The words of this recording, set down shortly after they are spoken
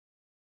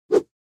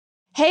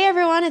Hey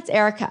everyone, it's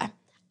Erica.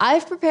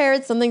 I've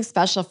prepared something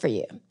special for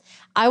you.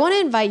 I want to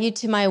invite you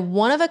to my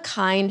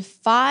one-of-a-kind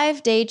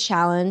 5-day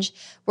challenge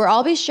where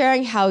I'll be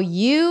sharing how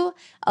you,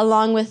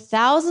 along with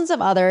thousands of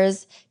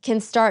others, can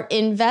start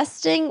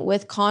investing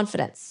with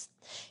confidence.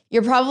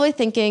 You're probably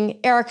thinking,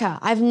 Erica,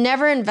 I've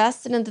never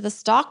invested into the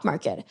stock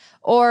market,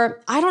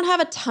 or I don't have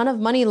a ton of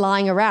money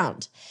lying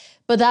around.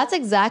 But that's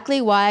exactly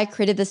why I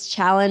created this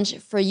challenge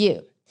for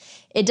you.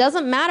 It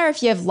doesn't matter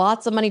if you have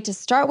lots of money to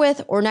start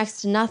with or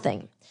next to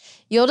nothing.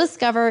 You'll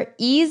discover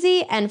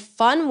easy and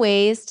fun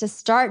ways to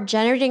start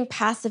generating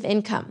passive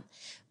income,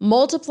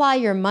 multiply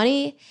your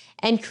money,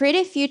 and create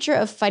a future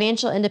of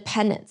financial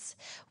independence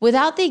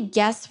without the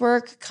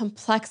guesswork,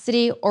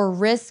 complexity, or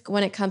risk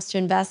when it comes to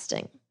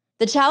investing.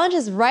 The challenge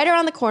is right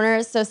around the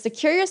corner, so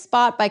secure your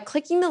spot by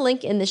clicking the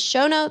link in the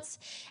show notes.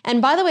 And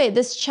by the way,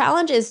 this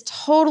challenge is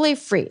totally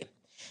free.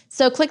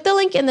 So click the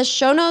link in the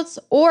show notes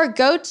or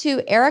go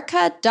to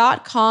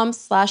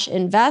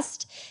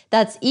erica.com/invest.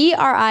 That's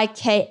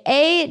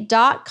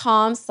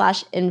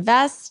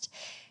erika.com/invest.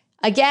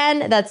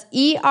 Again, that's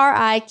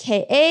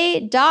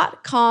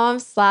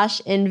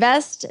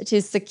erika.com/invest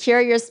to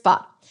secure your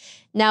spot.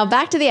 Now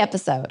back to the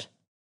episode.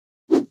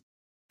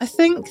 I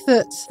think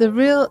that the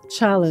real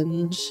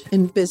challenge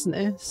in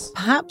business,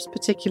 perhaps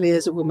particularly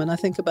as a woman, I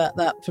think about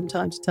that from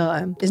time to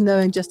time, is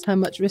knowing just how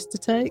much risk to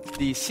take.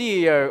 The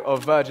CEO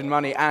of Virgin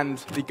Money and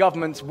the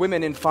government's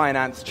Women in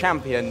Finance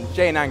champion,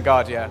 Jane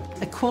Angadia.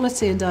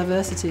 Equality and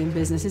diversity in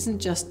business isn't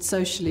just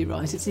socially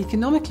right, it's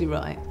economically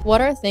right.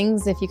 What are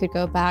things, if you could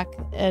go back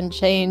and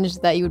change,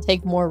 that you would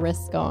take more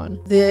risk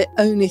on? The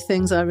only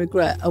things I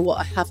regret are what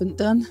I haven't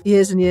done.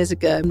 Years and years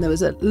ago, there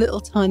was a little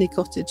tiny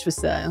cottage for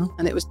sale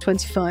and it was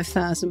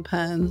 £25,000.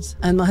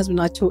 And my husband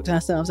and I talked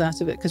ourselves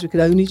out of it because we could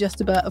only just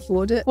about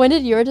afford it. When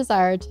did your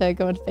desire to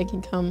go into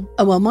banking come?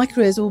 Oh, well, my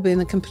career's all been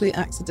a complete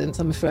accident,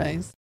 I'm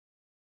afraid.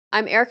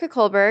 I'm Erica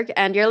Kohlberg,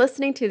 and you're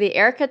listening to the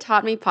Erica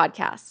Taught Me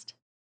podcast.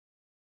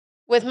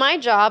 With my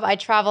job, I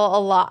travel a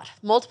lot.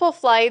 Multiple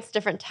flights,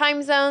 different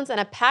time zones,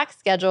 and a packed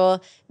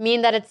schedule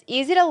mean that it's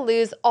easy to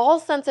lose all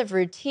sense of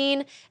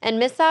routine and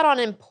miss out on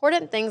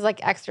important things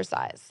like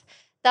exercise.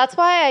 That's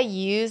why I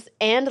use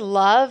and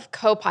love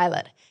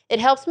Copilot. It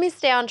helps me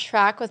stay on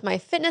track with my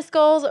fitness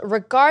goals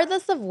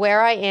regardless of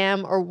where I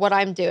am or what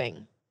I'm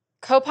doing.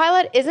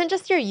 Copilot isn't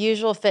just your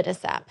usual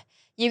fitness app.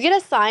 You get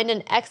assigned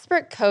an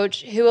expert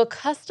coach who will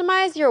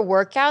customize your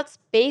workouts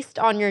based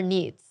on your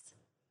needs.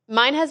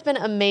 Mine has been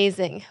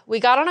amazing. We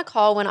got on a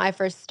call when I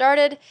first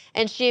started,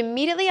 and she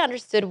immediately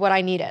understood what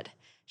I needed.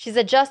 She's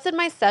adjusted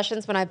my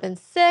sessions when I've been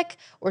sick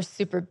or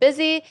super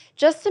busy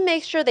just to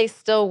make sure they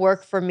still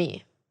work for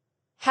me.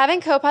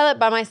 Having Copilot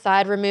by my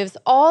side removes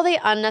all the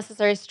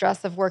unnecessary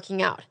stress of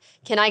working out.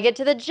 Can I get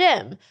to the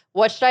gym?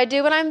 What should I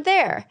do when I'm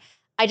there?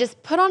 I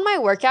just put on my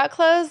workout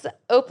clothes,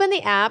 open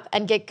the app,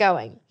 and get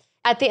going.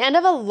 At the end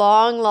of a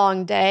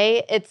long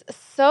day, it's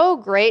so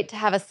great to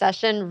have a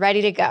session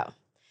ready to go.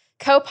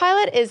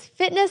 Copilot is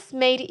fitness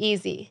made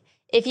easy.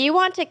 If you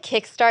want to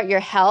kickstart your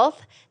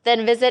health,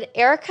 then visit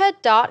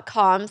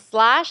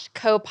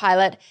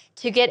erica.com/copilot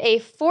to get a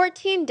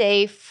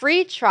 14-day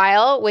free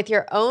trial with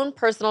your own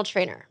personal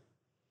trainer.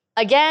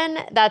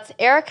 Again, that's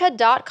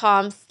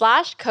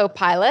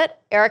erica.com/copilot.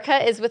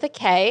 Erica is with a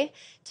K,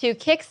 to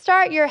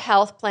kickstart your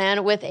health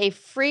plan with a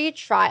free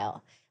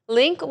trial.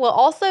 Link will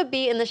also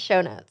be in the show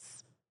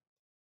notes.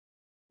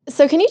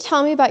 So can you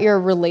tell me about your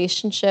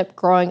relationship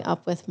growing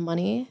up with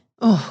money?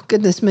 Oh,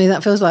 goodness me,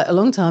 that feels like a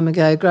long time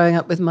ago, growing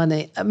up with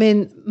money. I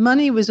mean,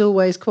 money was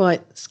always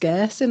quite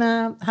scarce in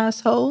our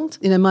household.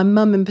 You know, my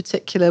mum in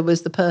particular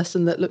was the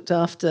person that looked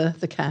after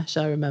the cash,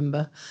 I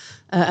remember.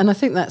 And I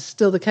think that's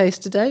still the case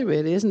today,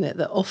 really, isn't it?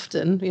 That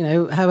often, you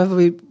know, however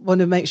we want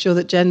to make sure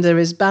that gender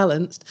is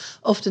balanced,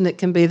 often it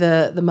can be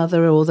the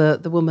mother or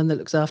the woman that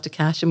looks after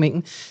cash. And we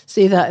can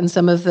see that in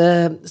some of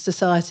the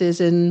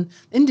societies in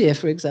India,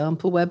 for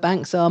example, where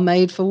banks are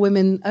made for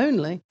women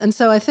only. And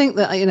so I think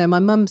that, you know, my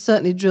mum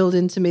certainly drilled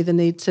into me the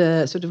need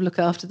to sort of look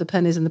after the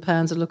pennies and the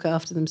pounds and look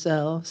after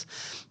themselves.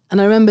 And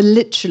I remember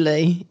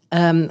literally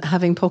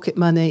having pocket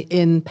money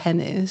in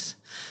pennies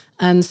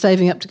and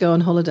saving up to go on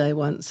holiday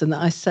once, and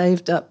that I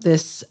saved up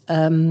this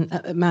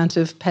amount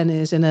of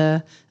pennies in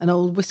an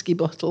old whiskey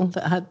bottle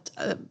that had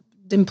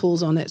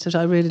dimples on it, which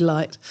I really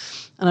liked.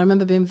 And I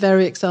remember being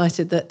very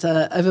excited that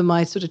over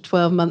my sort of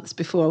 12 months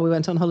before we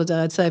went on holiday,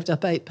 I'd saved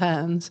up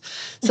 £8.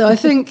 So I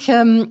think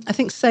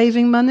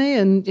saving money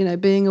and, you know,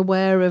 being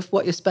aware of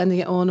what you're spending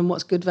it on and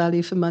what's good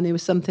value for money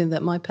was something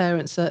that my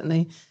parents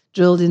certainly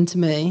drilled into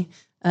me.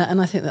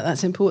 And I think that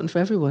that's important for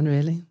everyone,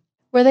 really.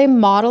 Were they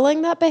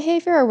modeling that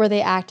behavior, or were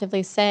they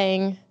actively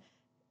saying,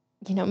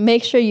 you know,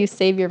 make sure you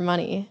save your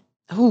money?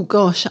 Oh,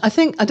 gosh. I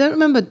don't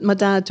remember my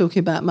dad talking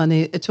about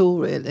money at all,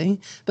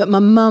 really. But my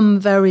mum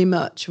very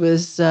much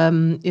was,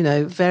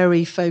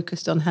 very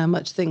focused on how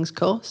much things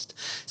cost.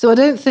 So I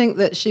don't think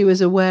that she was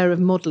aware of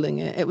modelling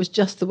it. It was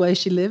just the way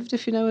she lived,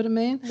 if you know what I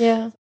mean.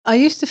 Yeah. I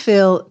used to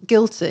feel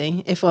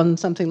guilty if on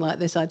something like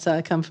this I'd say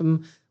I come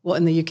from what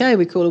in the UK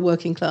we call a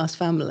working class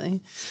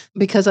family,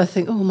 because I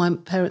think, my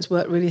parents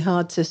worked really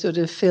hard to sort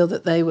of feel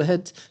that they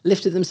had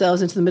lifted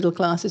themselves into the middle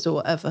classes or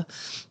whatever.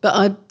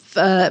 But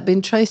I've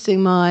been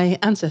tracing my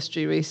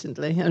ancestry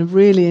recently and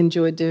really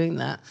enjoyed doing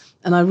that.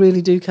 And I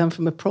really do come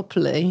from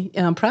and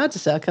I'm proud to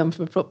say I come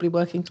from a properly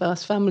working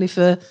class family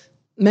for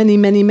many,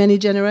 many, many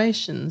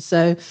generations.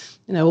 So,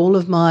 all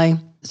of my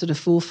sort of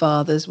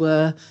forefathers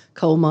were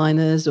coal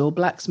miners or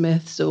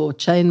blacksmiths or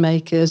chain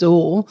makers,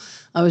 or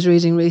I was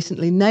reading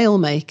recently, nail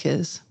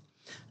makers.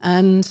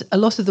 And a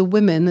lot of the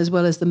women, as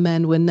well as the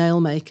men, were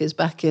nail makers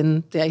back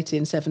in the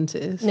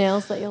 1870s.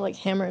 Nails that you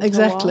hammer into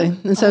Exactly. the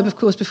wall. And so, of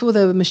course, before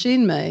they were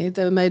machine made,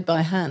 they were made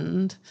by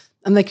hand.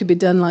 And they could be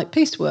done like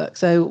piecework.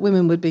 So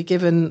women would be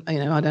given,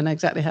 I don't know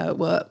exactly how it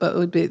worked, but it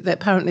would be that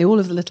apparently all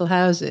of the little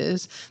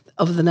houses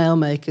of the nail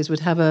makers would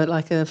have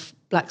a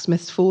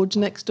blacksmith's forge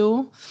next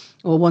door,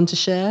 or one to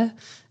share,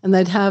 and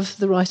they'd have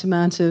the right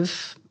amount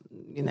of,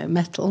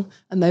 metal,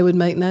 and they would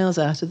make nails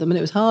out of them. And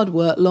it was hard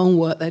work, long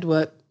work. They'd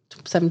work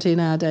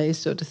 17-hour days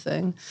sort of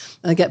thing.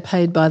 And they get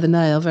paid by the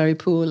nail very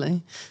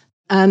poorly.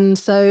 And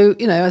so,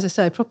 as I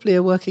say, probably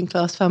a working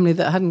class family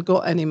that hadn't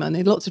got any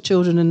money, lots of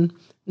children and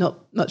not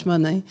much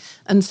money.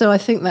 And so I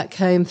think that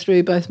came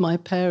through both my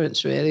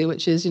parents, really,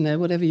 which is,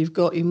 whatever you've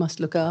got, you must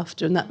look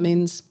after. And that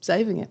means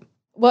saving it.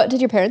 What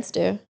did your parents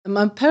do?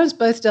 My parents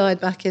both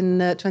died back in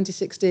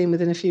 2016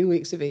 within a few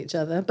weeks of each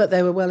other, but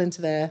they were well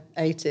into their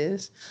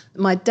 80s.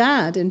 My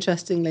dad,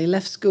 interestingly,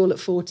 left school at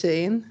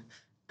 14,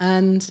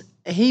 and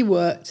he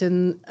worked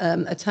in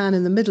a town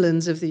in the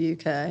Midlands of the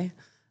UK.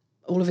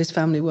 All of his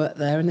family worked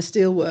there in a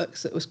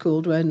steelworks that was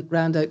called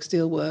Round Oak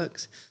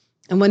Steelworks.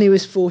 And when he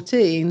was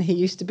 14, he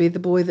used to be the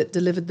boy that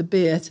delivered the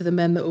beer to the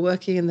men that were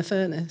working in the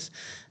furnace.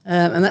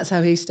 And that's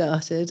how he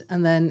started.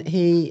 And then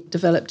he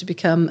developed to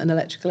become an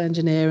electrical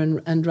engineer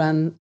and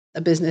ran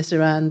a business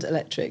around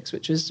electrics,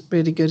 which was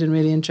really good and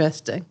really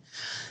interesting.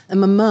 And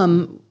my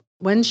mum,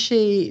 when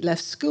she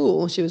left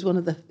school, she was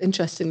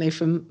interestingly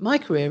from my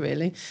career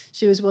really,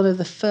 she was one of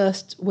the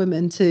first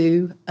women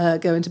to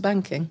go into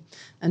banking.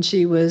 And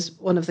she was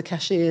one of the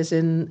cashiers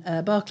in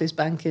Barclays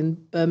Bank in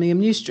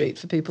Birmingham New Street,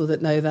 for people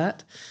that know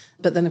that.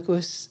 But then, of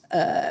course,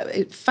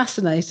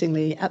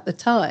 fascinatingly, at the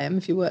time,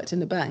 if you worked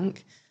in a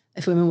bank,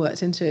 if women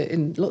worked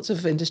in lots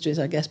of industries,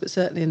 I guess, but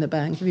certainly in the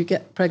bank, if you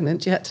get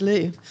pregnant, you had to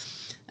leave.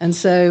 And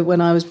so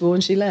when I was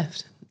born, she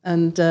left.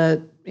 And,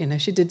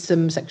 she did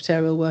some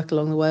secretarial work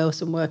along the way or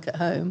some work at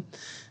home.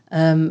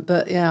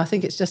 But, I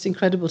think it's just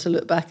incredible to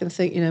look back and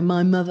think,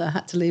 my mother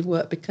had to leave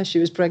work because she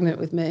was pregnant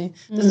with me.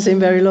 Doesn't seem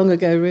very long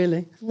ago,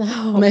 really.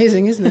 No.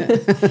 Amazing, isn't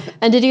it?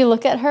 And did you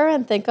look at her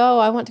and think,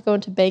 I want to go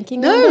into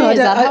banking? No,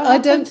 I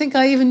don't think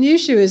I even knew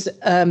she was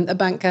a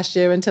bank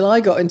cashier until I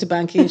got into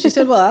banking. And she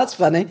said, well, that's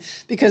funny,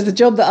 because the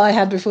job that I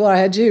had before I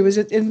had you was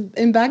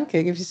in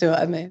banking, if you see what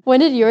I mean. When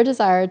did your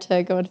desire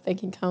to go into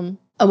banking come?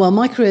 Oh, well,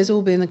 my career's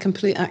all been a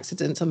complete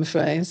accident, I'm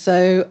afraid.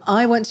 So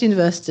I went to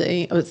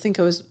university. I think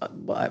I was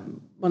I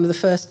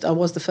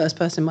was the first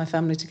person in my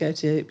family to go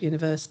to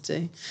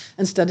university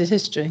and studied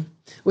history,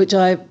 which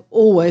I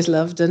always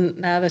loved. And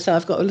now that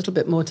I've got a little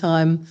bit more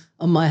time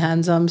on my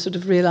hands, I'm sort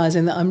of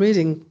realising that I'm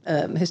reading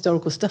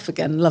historical stuff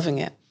again, loving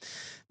it.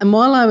 And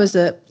while I was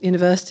at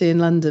university in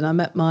London, I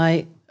met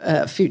my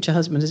future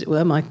husband, as it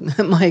were, my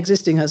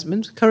existing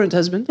husband, current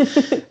husband,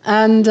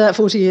 and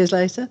 40 years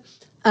later.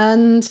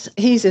 And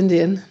he's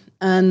Indian.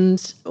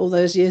 And all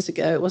those years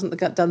ago, it wasn't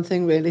the done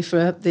thing, really,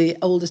 for the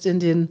oldest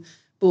Indian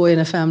boy in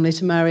a family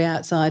to marry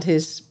outside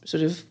his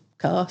sort of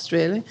caste,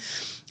 really.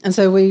 And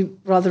so we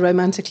rather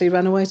romantically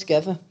ran away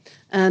together.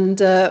 And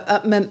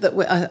that meant that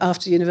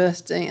after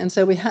university, and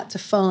so we had to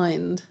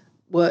find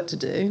work to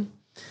do.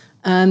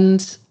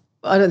 And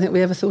I don't think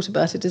we ever thought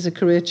about it as a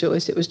career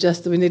choice. It was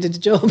just that we needed a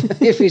job,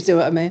 if you see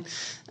what I mean.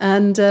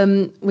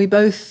 And we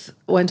both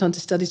went on to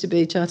study to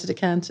be chartered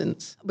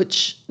accountants,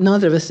 which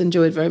neither of us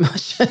enjoyed very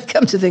much,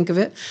 come to think of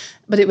it.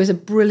 But it was a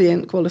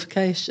brilliant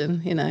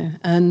qualification,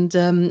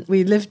 And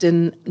we lived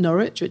in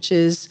Norwich, which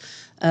is,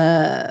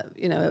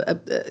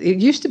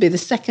 it used to be the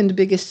second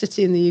biggest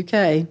city in the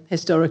UK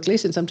historically,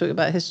 since I'm talking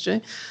about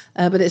history.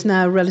 But it's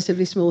now a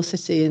relatively small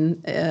city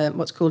in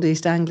what's called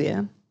East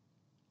Anglia.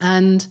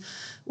 And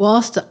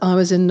whilst I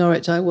was in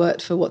Norwich, I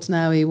worked for what's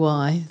now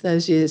EY.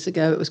 Those years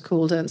ago, it was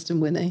called Ernst &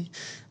 Winnie.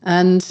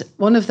 And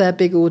one of their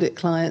big audit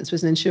clients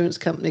was an insurance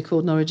company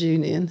called Norwich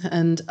Union.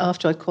 And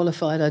after I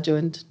qualified, I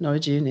joined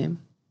Norwich Union.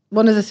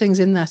 One of the things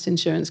in that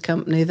insurance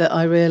company that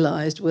I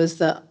realised was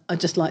that I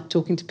just liked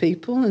talking to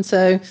people. And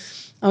so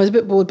I was a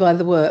bit bored by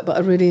the work, but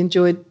I really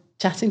enjoyed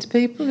chatting to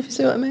people, if you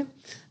see what I mean.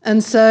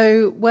 And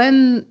so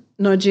when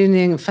Norwich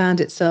Union found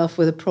itself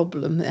with a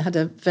problem, it had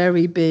a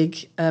very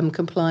big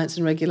compliance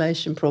and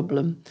regulation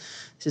problem.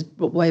 This is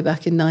way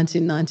back in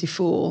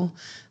 1994.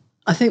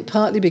 I think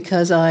partly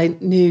because I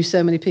knew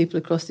so many people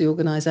across the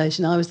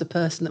organisation, I was the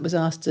person that was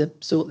asked to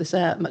sort this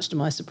out, much to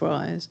my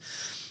surprise.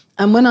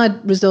 And when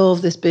I'd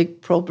resolved this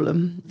big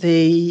problem,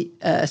 the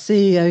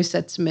CEO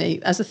said to me,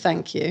 as a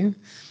thank you,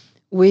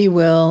 we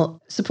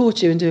will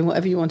support you in doing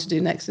whatever you want to do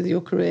next with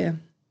your career.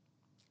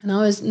 And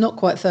I was not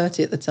quite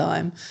 30 at the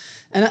time.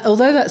 And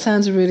although that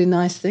sounds a really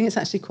nice thing, it's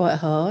actually quite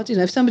hard. You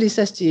know, if somebody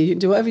says to you,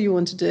 do whatever you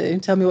want to do,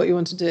 tell me what you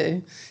want to do,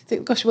 you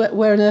think, gosh,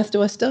 where on earth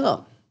do I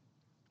start?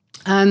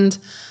 And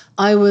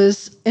I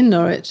was in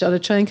Norwich on a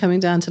train coming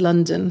down to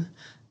London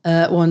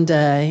one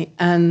day,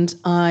 and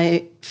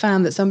I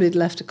found that somebody had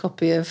left a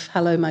copy of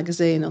Hello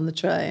magazine on the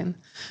train,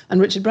 and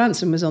Richard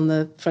Branson was on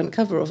the front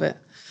cover of it.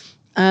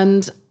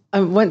 And I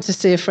went to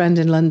see a friend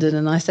in London,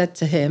 and I said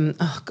to him,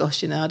 oh,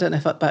 gosh, you know, I don't know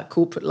if about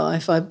corporate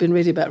life. I've been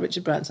reading about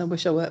Richard Branson. I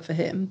wish I worked for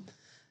him.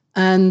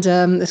 And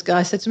this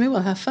guy said to me,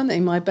 well, how funny.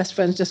 My best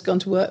friend's just gone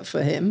to work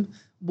for him.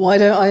 Why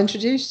don't I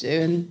introduce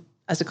you? And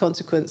as a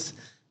consequence,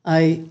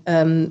 I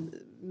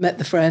met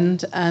the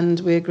friend, and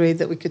we agreed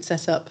that we could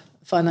set up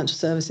a financial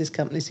services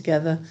company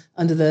together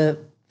under the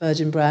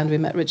Virgin brand. We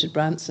met Richard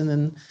Branson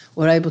and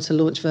were able to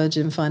launch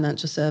Virgin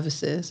Financial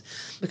Services.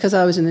 Because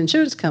I was an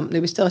insurance company,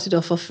 we started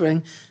off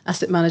offering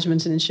asset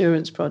management and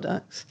insurance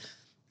products.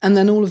 And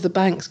then all of the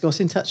banks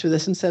got in touch with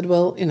us and said,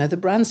 well, you know, the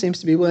brand seems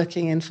to be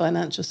working in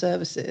financial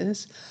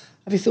services.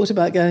 Have you thought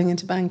about going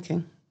into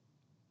banking?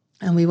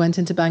 And we went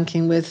into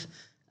banking with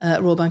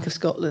Royal Bank of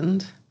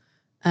Scotland.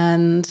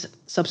 And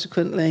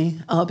subsequently,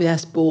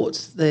 RBS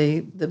bought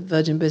the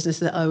Virgin business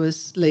that I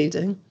was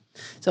leading.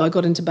 So I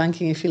got into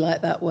banking, if you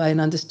like, that way, and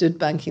understood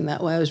banking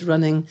that way. I was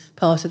running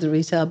part of the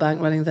retail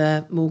bank, running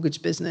their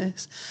mortgage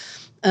business.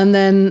 And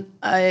then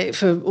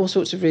for all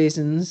sorts of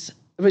reasons,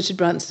 Richard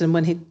Branson,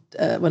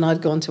 when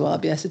I'd gone to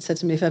RBS, had said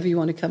to me, if ever you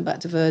want to come back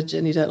to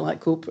Virgin, you don't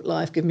like corporate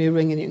life, give me a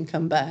ring and you can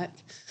come back.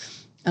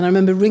 And I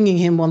remember ringing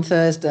him one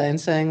Thursday and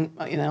saying,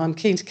 you know, I'm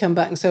keen to come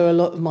back, and so are a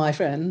lot of my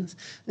friends.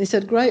 And he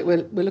said, great,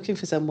 we're looking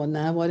for someone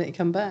now, why don't you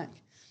come back?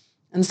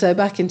 And so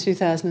back in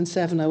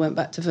 2007, I went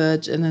back to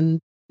Virgin, and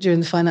during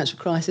the financial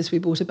crisis, we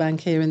bought a bank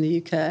here in the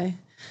UK,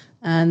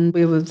 and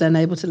we were then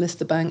able to list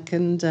the bank,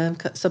 and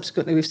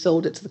subsequently we've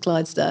sold it to the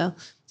Clydesdale.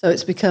 So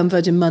it's become,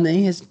 Virgin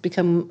Money has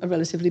become a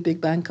relatively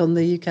big bank on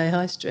the UK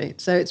high street.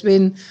 So it's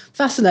been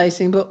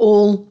fascinating, but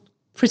all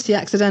pretty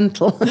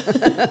accidental.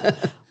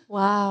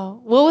 Wow.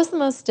 What was the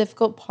most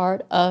difficult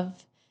part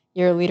of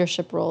your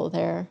leadership role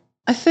there?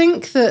 I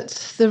think that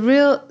the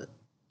real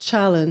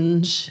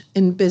challenge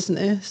in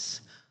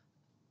business,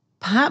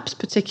 perhaps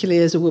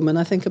particularly as a woman,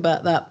 I think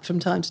about that from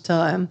time to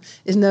time,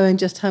 is knowing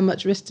just how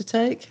much risk to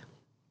take.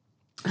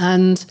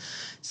 And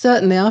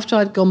certainly after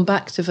I'd gone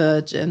back to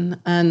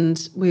Virgin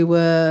and we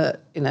were,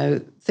 you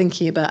know,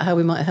 thinking about how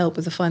we might help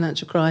with the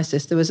financial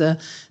crisis, there was a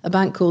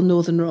bank called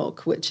Northern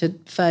Rock, which had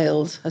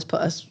failed as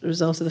a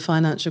result of the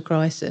financial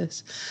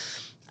crisis.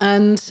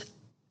 And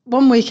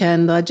one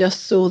weekend, I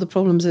just saw the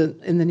problems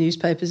in the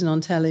newspapers and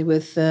on telly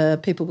with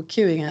people were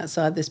queuing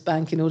outside this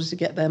bank in order to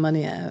get their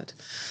money out.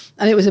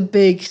 And it was a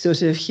big,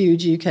 sort of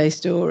huge UK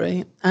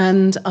story.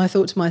 And I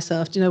thought to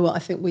myself, do you know what? I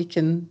think we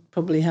can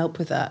probably help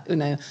with that. You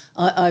know,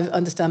 I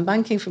understand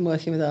banking from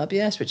working with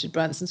RBS. Richard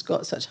Branson's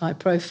got such high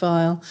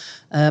profile.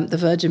 The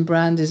Virgin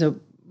brand is a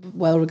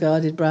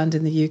well-regarded brand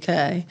in the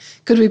UK.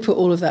 Could we put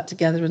all of that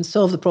together and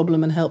solve the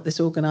problem and help this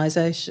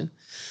organisation?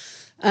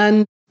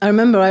 And I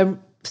remember I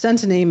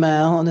sent an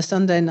email on a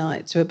Sunday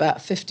night to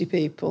about 50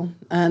 people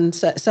and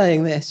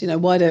saying this, you know,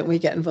 why don't we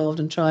get involved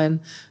and try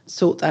and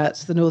sort out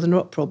the Northern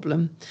Rock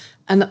problem?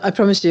 And I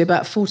promise you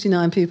about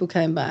 49 people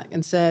came back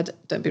and said,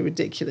 don't be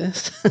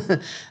ridiculous.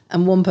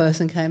 And one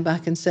person came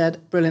back and said,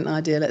 brilliant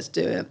idea, let's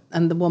do it.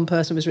 And the one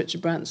person was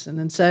Richard Branson.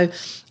 And so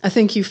I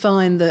think you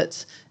find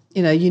that,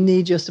 you know, you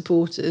need your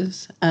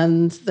supporters,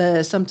 and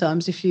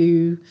sometimes if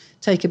you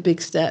take a big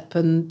step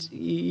and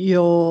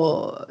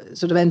you're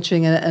sort of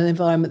entering an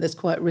environment that's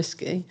quite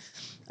risky,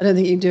 I don't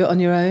think you can do it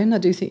on your own. I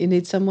do think you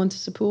need someone to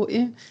support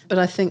you. But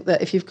I think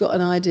that if you've got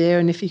an idea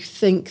and if you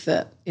think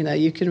that, you know,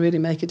 you can really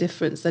make a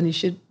difference, then you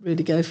should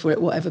really go for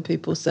it, whatever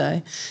people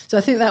say. So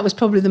I think that was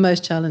probably the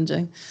most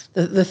challenging,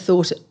 the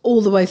thought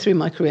all the way through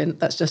my career.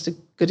 That's just a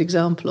good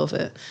example of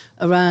it,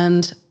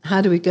 around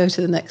how do we go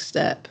to the next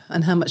step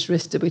and how much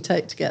risk did we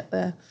take to get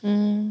there.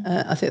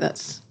 I think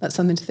that's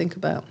something to think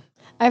about.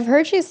 I've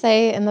heard you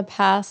say in the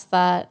past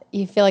that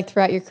you feel like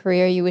throughout your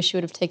career you wish you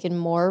would have taken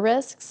more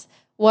risks.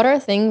 What are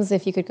things,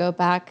 if you could go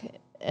back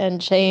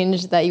and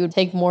change, that you would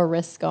take more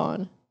risk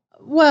on?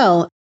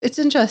 Well, it's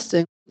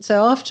interesting.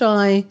 So after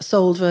I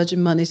sold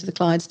Virgin Money to the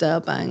Clydesdale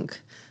Bank,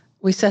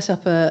 we set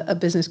up a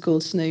business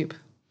called Snoop,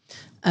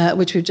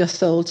 which we've just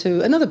sold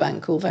to another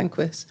bank called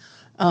Vanquis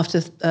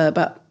after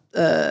about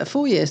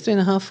 4 years,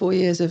 3.5, 4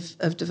 years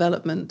of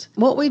development.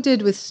 What we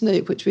did with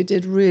Snoop, which we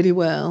did really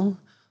well,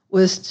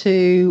 was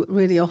to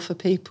really offer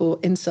people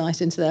insight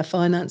into their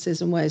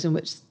finances and ways in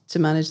which to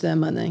manage their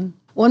money.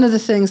 One of the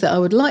things that I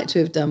would like to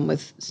have done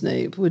with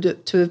Snoop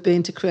would to have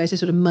been to create a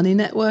sort of money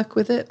network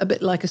with it, a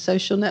bit like a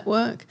social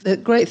network. The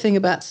great thing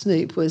about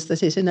Snoop was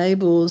that it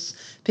enables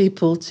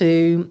people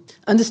to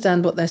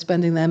understand what they're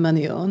spending their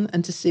money on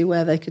and to see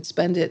where they could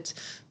spend it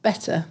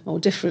better or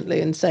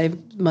differently and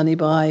save money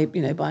by,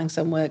 you know, going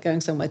somewhere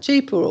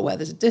cheaper, or where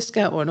there's a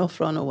discount or an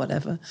offer on or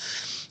whatever.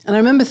 And I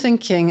remember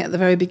thinking at the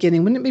very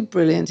beginning, wouldn't it be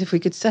brilliant if we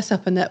could set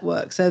up a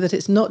network so that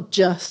it's not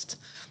just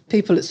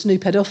people at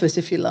Snoop head office,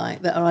 if you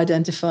like, that are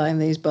identifying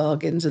these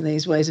bargains and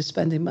these ways of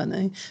spending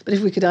money. But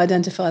if we could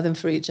identify them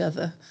for each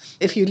other,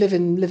 if you live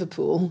in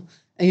Liverpool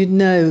and you'd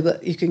know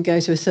that you can go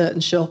to a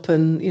certain shop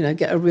and,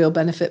 get a real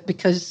benefit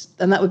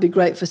and that would be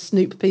great for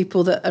Snoop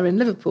people that are in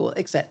Liverpool,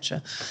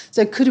 etc.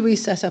 So could we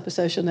set up a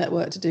social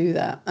network to do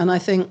that? And I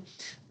think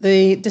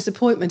the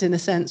disappointment, in a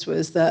sense,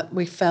 was that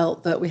we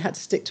felt that we had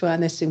to stick to our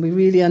knitting. We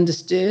really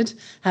understood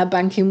how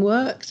banking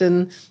worked.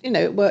 And,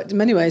 it worked in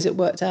many ways. It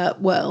worked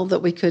out well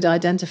that we could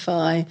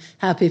identify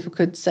how people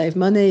could save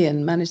money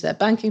and manage their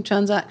banking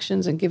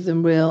transactions and give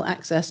them real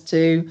access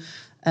to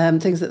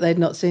things that they'd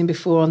not seen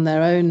before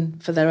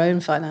for their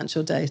own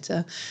financial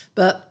data.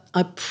 But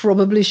I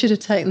probably should have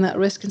taken that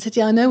risk and said,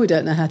 I know we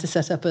don't know how to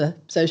set up a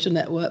social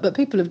network, but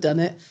people have done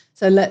it.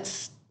 So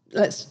let's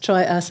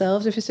try it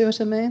ourselves, if you see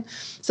what I mean.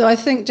 So I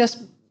think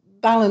just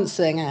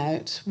balancing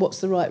out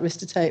what's the right risk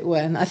to take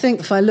when. I think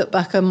if I look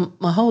back on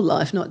my whole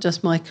life, not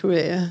just my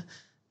career,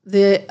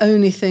 the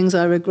only things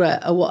I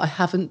regret are what I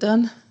haven't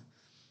done.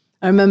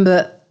 I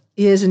remember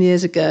years and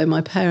years ago,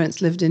 my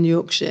parents lived in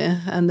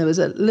Yorkshire and there was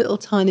a little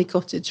tiny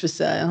cottage for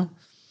sale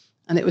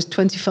and it was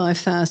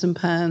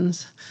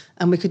 £25,000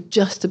 and we could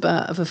just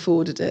about have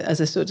afforded it as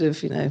a sort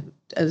of,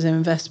 as an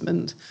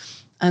investment.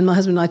 And my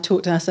husband and I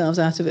talked ourselves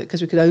out of it because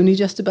we could only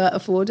just about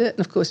afford it. And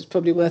of course, it's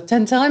probably worth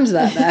 10 times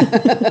that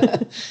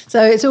now.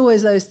 So it's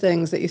always those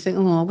things that you think,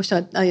 I wish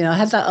I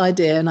had that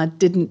idea and I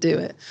didn't do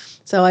it.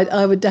 So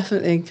I would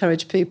definitely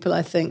encourage people,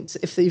 I think,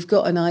 if you've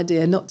got an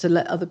idea, not to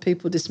let other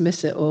people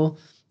dismiss it or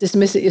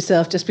dismiss it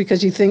yourself just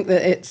because you think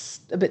that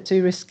it's a bit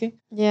too risky.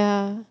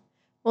 Yeah.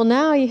 Well,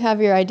 now you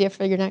have your idea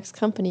for your next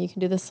company. You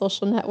can do the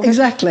social network.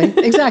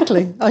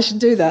 Exactly. I should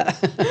do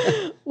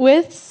that.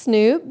 With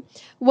Snoop,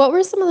 what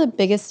were some of the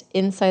biggest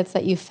insights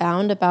that you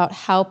found about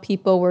how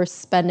people were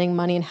spending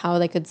money and how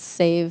they could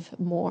save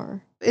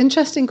more?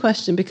 Interesting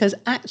question, because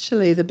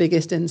actually the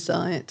biggest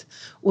insight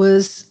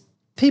was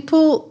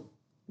people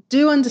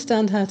do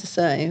understand how to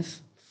save.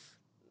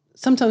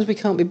 Sometimes we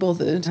can't be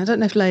bothered. I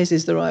don't know if lazy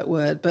is the right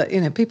word, but,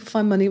 people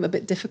find money a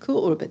bit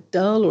difficult or a bit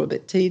dull or a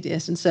bit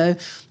tedious. And so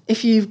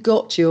if you've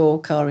got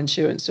your car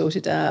insurance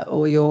sorted out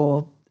or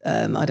your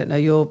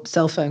your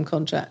cell phone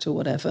contract or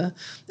whatever,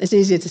 it's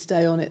easier to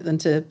stay on it than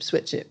to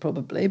switch it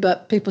probably.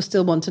 But people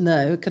still want to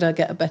know, could I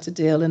get a better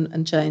deal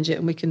and change it?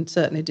 And we can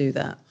certainly do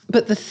that.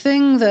 But the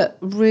thing that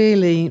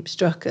really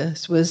struck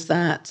us was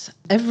that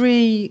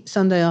every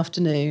Sunday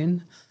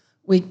afternoon,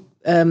 we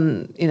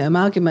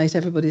amalgamate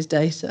everybody's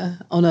data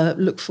on a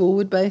look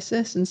forward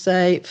basis and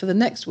say, for the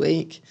next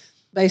week,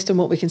 based on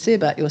what we can see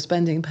about your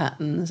spending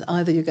patterns,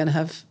 either you're going to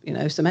have,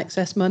 some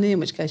excess money, in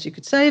which case you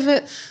could save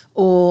it,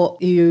 or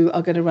you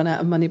are going to run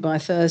out of money by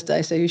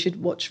Thursday, so you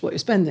should watch what you're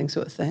spending,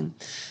 sort of thing.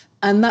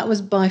 And that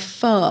was by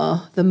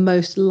far the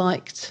most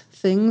liked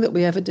thing that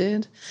we ever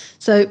did.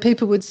 So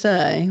people would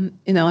say,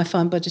 I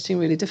find budgeting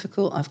really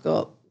difficult. I've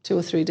got 2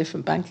 or 3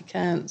 different bank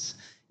accounts.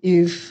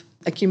 You've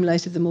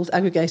aggregated them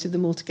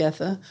all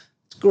together.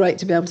 It's great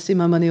to be able to see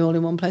my money all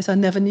in one place. I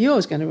never knew I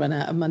was going to run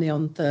out of money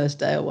on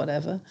Thursday or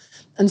whatever.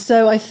 And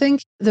so I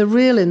think the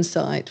real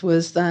insight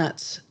was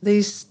that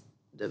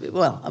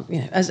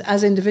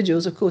as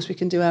individuals, of course, we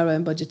can do our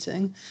own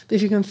budgeting. But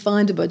if you can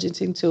find a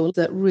budgeting tool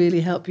that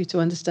really help you to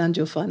understand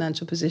your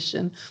financial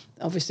position,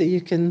 obviously you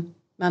can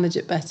manage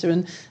it better.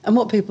 And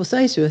what people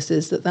say to us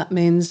is that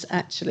means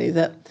actually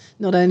that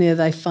not only are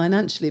they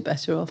financially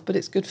better off, but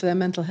it's good for their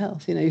mental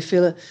health.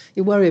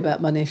 You worry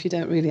about money if you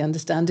don't really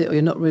understand it or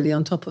you're not really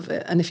on top of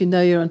it. And if you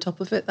know you're on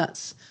top of it,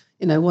 that's,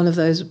 one of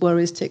those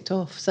worries ticked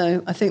off.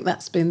 So I think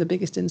that's been the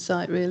biggest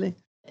insight, really.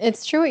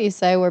 It's true what you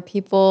say, where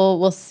people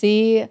will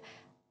see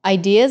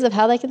ideas of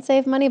how they can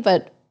save money,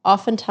 but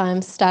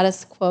oftentimes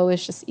status quo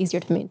is just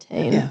easier to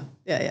maintain.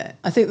 Yeah.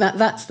 I think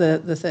that's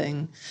the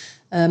thing.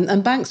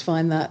 And banks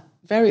find that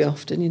very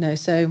often,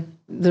 so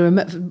there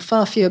are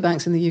far fewer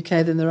banks in the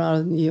UK than there are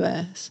in the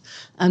US.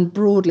 And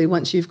broadly,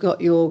 once you've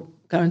got your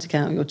current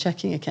account, your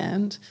checking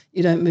account,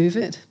 you don't move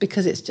it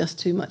because it's just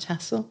too much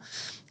hassle.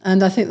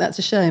 And I think that's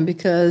a shame,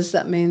 because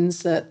that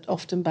means that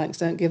often banks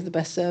don't give the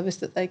best service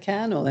that they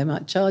can, or they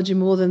might charge you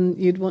more than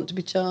you'd want to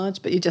be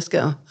charged, but you just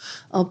go,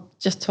 I'll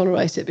just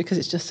tolerate it because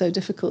it's just so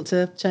difficult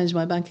to change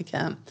my bank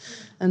account.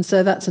 And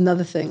so that's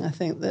another thing, I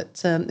think,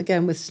 that,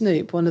 again, with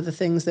Snoop, one of the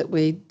things that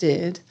we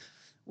did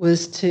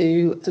was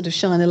to sort of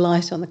shine a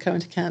light on the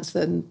current accounts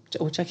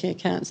or checking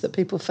accounts that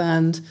people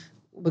found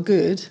were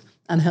good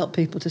and help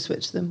people to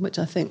switch them, which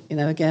I think,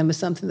 again, was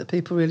something that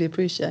people really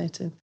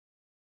appreciated.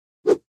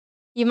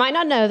 You might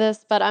not know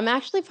this, but I'm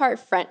actually part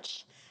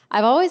French.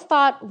 I've always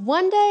thought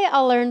one day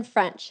I'll learn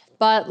French,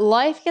 but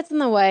life gets in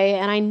the way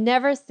and I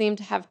never seem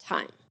to have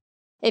time.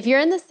 If you're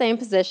in the same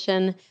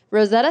position,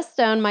 Rosetta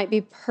Stone might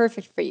be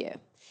perfect for you.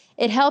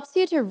 It helps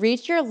you to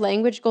reach your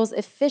language goals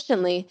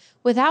efficiently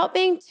without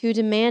being too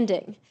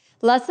demanding.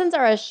 Lessons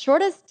are as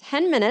short as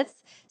 10 minutes,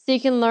 so you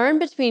can learn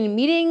between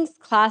meetings,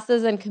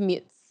 classes, and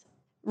commutes.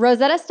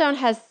 Rosetta Stone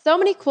has so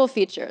many cool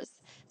features.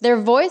 Their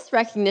voice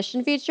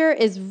recognition feature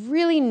is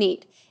really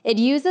neat. It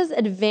uses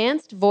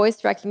advanced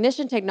voice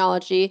recognition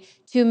technology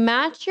to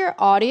match your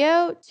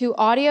audio to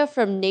audio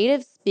from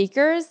native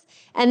speakers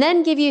and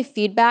then give you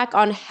feedback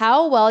on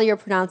how well you're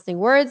pronouncing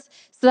words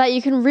so that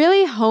you can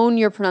really hone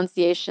your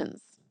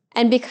pronunciations.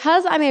 And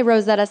because I'm a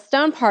Rosetta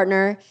Stone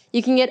partner,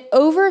 you can get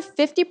over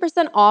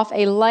 50% off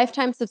a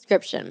lifetime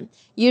subscription.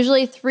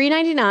 Usually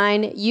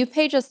 $3.99, you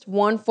pay just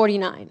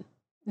 $1.49.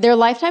 Their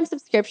lifetime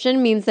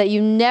subscription means that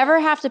you never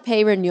have to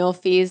pay renewal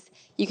fees.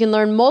 You can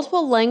learn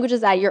multiple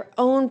languages at your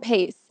own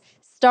pace.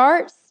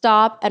 Start,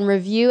 stop, and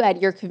review at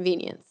your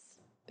convenience.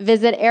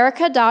 Visit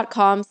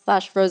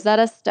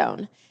erica.com/Rosetta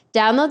Stone.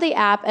 Download the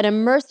app and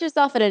immerse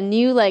yourself in a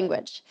new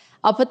language.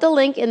 I'll put the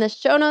link in the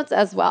show notes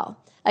as well.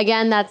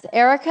 Again, that's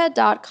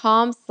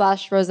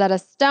erica.com/Rosetta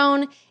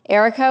Stone,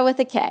 Erica with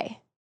a K.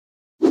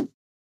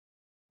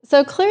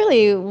 So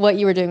clearly what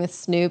you were doing with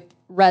Snoop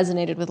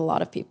resonated with a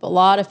lot of people. A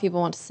lot of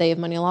people want to save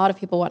money. A lot of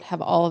people want to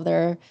have all of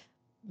their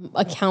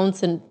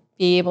accounts and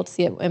be able to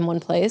see it in one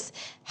place.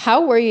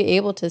 How were you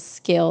able to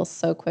scale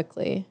so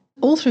quickly?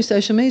 All through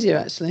social media,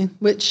 actually,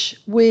 which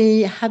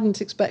we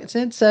hadn't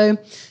expected. So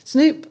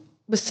Snoop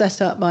was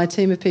set up by a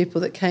team of people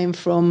that came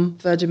from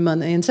Virgin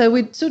Money. And so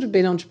we'd sort of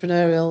been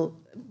entrepreneurial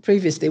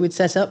previously. We'd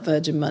set up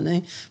Virgin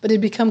Money, but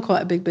it'd become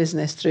quite a big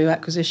business through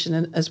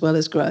acquisition as well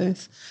as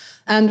growth.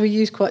 And we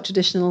used quite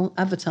traditional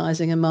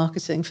advertising and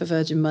marketing for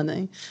Virgin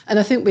Money. And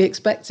I think we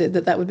expected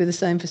that would be the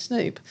same for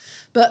Snoop.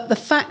 But the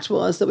fact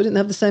was that we didn't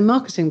have the same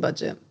marketing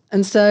budget.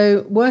 And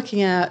so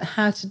working out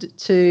how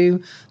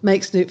to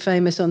make Snoop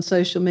famous on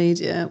social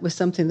media was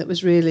something that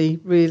was really,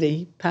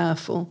 really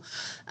powerful.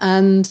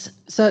 And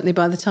certainly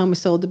by the time we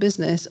sold the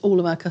business, all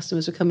of our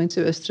customers were coming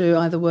to us through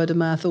either word of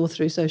mouth or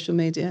through social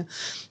media.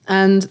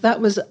 And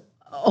that was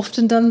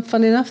often done,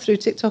 funny enough, through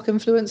TikTok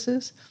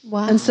influencers.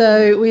 Wow. And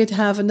so we'd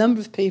have a number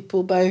of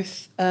people,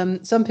 both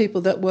some people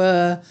that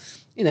were,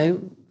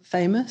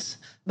 famous,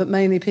 but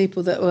mainly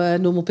people that were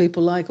normal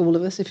people like all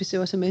of us, if you see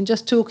what I mean,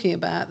 just talking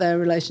about their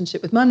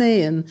relationship with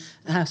money and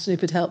how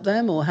Snoop had helped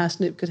them or how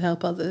Snoop could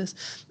help others.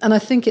 And I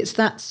think it's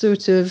that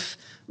sort of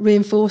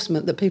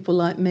reinforcement that people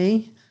like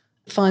me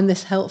find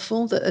this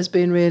helpful that has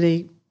been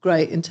really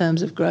great in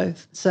terms of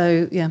growth.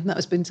 So, yeah, that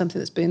has been something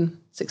that's been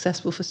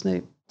successful for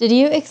Snoop. Did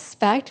you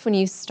expect when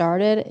you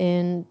started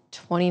in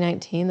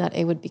 2019 that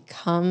it would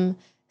become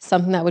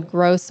something that would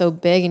grow so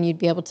big and you'd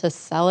be able to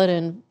sell it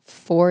in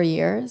 4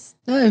 years?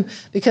 No,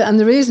 and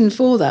the reason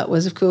for that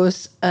was, of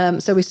course,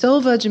 so we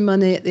sold Virgin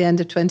Money at the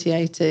end of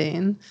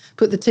 2018,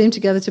 put the team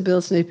together to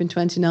build Snoop in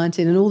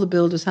 2019, and all the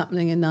build was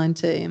happening in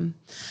 2019.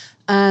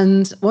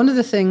 And one of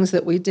the things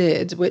that we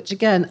did, which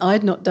again,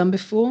 I'd not done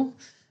before,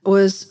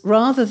 was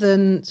rather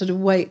than sort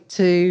of wait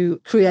to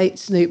create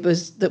Snoop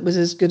that was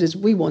as good as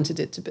we wanted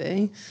it to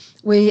be,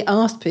 we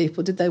asked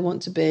people, did they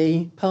want to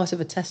be part of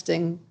a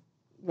testing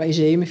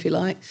regime, if you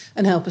like,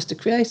 and help us to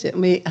create it.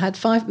 And we had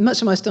much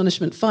to my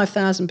astonishment,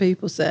 5,000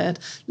 people said,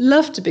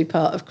 love to be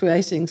part of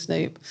creating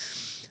Snoop.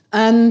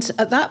 And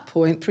at that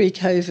point,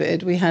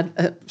 pre-COVID, we had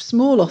a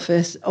small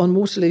office on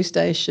Waterloo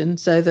Station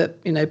so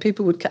that,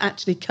 people would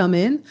actually come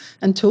in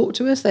and talk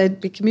to us.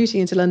 They'd be commuting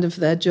into London for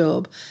their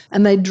job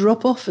and they'd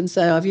drop off and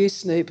say, I've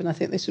used Snoop and I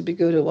think this would be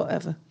good or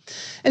whatever.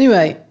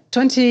 Anyway,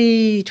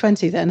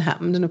 2020 then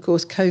happened, and of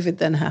course COVID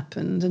then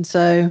happened, and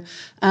so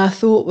our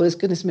thought was,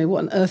 goodness me, what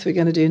on earth are we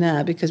going to do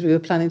now, because we were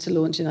planning to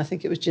launch in, I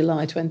think it was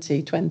July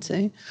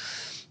 2020,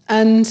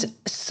 and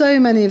so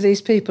many of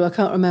these people, I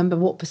can't remember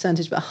what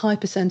percentage, but a high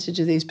percentage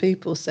of these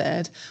people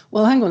said,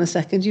 well, hang on a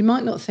second, you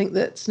might not think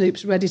that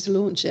Snoop's ready to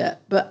launch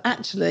yet, but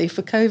actually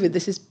for COVID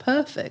this is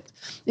perfect.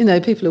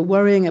 People are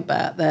worrying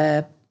about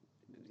their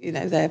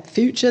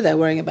future, they're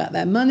worrying about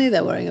their money,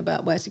 they're worrying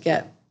about where to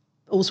get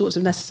all sorts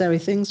of necessary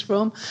things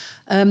from.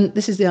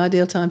 This is the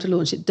ideal time to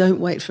launch it.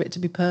 Don't wait for it to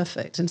be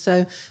perfect. And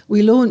so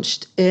we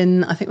launched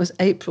in, I think it was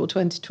April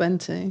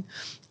 2020.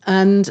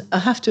 And I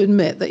have to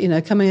admit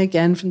that, coming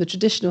again from the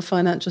traditional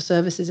financial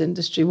services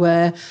industry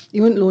where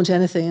you wouldn't launch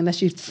anything unless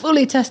you'd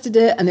fully tested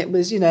it and it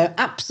was,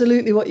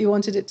 absolutely what you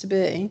wanted it to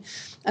be.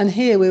 And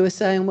here we were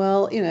saying,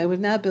 well, we've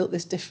now built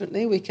this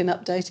differently. We can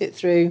update it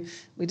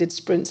we did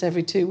sprints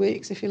every 2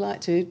 weeks, if you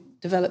like, to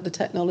develop the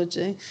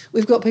technology.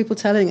 We've got people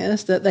telling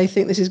us that they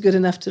think this is good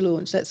enough to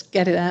launch. Let's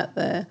get it out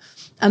there.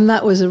 And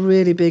that was a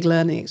really big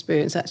learning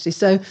experience, actually.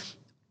 So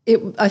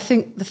I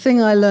think the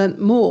thing I learned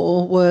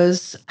more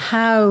was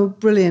how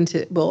brilliant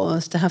it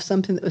was to have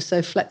something that was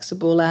so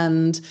flexible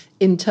and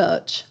in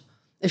touch,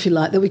 if you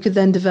like, that we could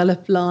then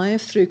develop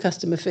live through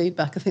customer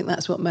feedback. I think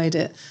that's what made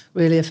it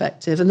really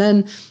effective. And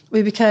then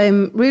we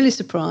became really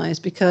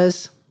surprised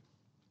because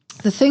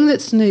the thing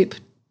that Snoop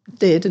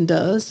did and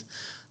does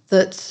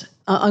that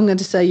I'm going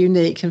to say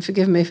unique, and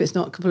forgive me if it's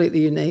not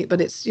completely unique, but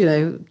it's,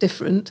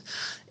 different,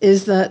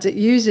 is that it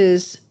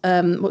uses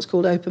what's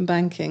called open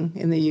banking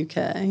in the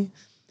UK,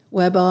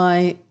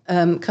 whereby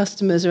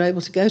customers are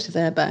able to go to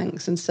their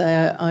banks and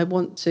say, I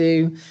want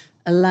to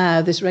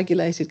allow this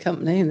regulated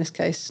company, in this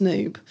case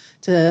Snoop,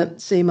 to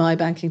see my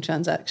banking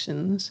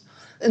transactions.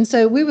 And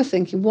so we were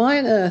thinking, why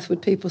on earth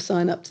would people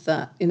sign up to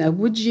that?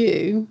 Would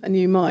you, and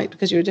you might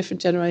because you're a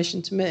different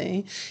generation to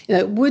me,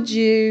 would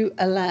you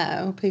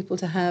allow people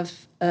to have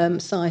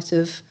sight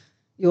of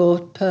your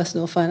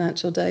personal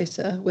financial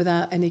data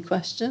without any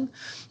question?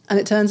 And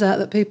it turns out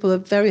that people are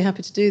very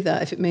happy to do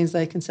that if it means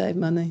they can save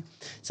money.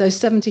 So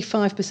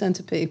 75%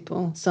 of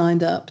people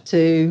signed up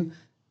to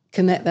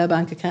connect their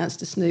bank accounts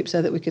to Snoop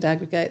so that we could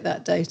aggregate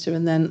that data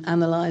and then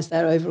analyse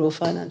their overall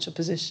financial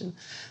position.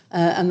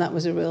 And that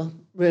was a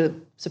real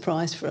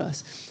surprise for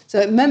us. So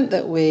it meant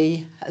that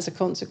we, as a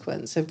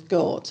consequence, have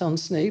got on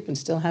Snoop and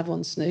still have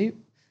on Snoop,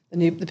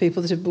 the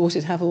people that have bought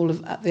it have all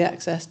of the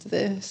access to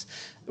this,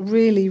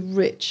 really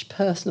rich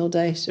personal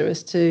data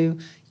as to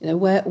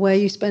where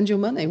you spend your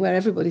money, where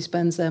everybody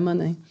spends their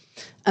money.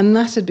 And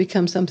that had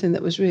become something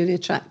that was really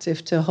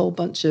attractive to a whole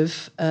bunch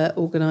of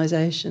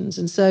organisations.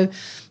 And so,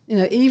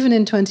 even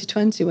in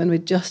 2020, when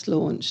we'd just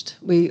launched,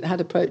 we had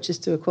approaches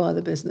to acquire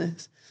the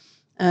business.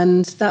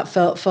 And that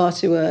felt far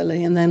too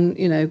early. And then,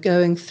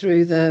 going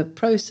through the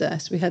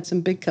process, we had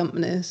some big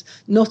companies,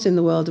 not in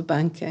the world of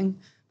banking,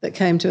 that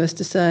came to us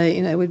to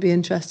say, we'd be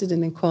interested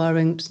in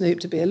acquiring Snoop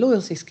to be a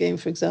loyalty scheme,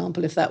 for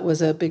example, if that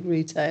was a big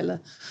retailer.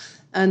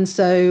 And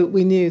so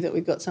we knew that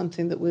we'd got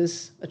something that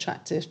was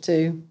attractive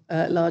to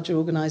larger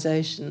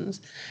organisations.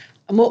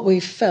 And what we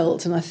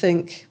felt, and I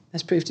think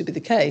has proved to be the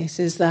case,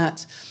 is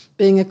that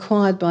being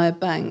acquired by a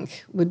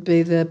bank would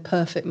be the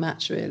perfect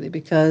match, really,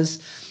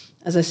 because,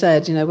 as I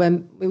said,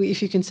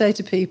 if you can say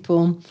to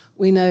people,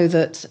 we know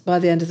that by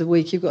the end of the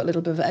week you've got a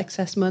little bit of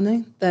excess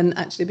money, then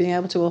actually being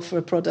able to offer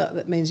a product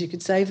that means you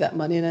could save that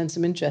money and earn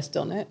some interest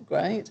on it,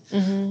 great.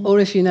 Mm-hmm. Or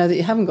if you know that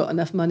you haven't got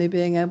enough money,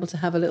 being able to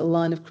have a little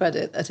line of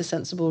credit at a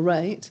sensible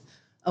rate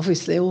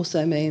obviously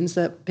also means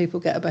that people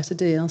get a better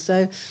deal.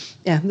 So,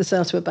 yeah, the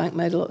sale to a bank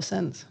made a lot of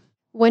sense.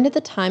 When did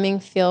the timing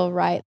feel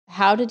right?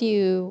 How did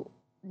you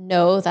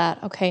know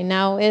that, okay,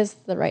 now is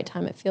the right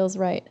time, it feels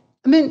right?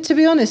 I mean, to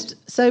be honest,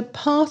 so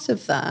part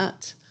of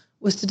that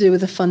was to do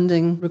with the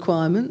funding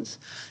requirements.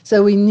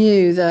 So we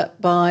knew that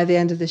by the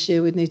end of this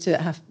year we'd need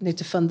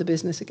to fund the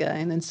business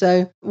again. And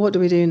so what do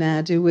we do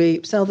now? Do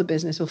we sell the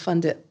business or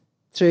fund it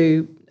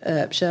through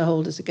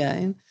shareholders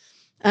again?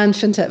 And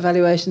fintech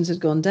valuations had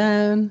gone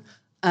down.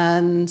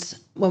 And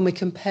when we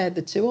compared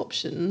the two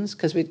options,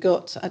 because we'd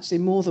got actually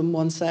more than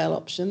one sale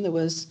option, there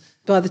was,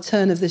 by the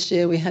turn of this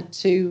year, we had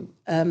two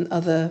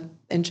other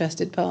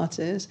interested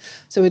parties.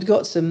 So we'd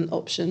got some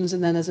options,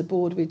 and then as a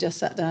board, we just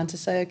sat down to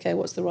say, okay,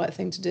 what's the right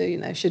thing to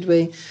do? Should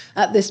we,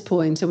 at this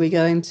point, are we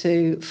going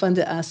to fund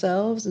it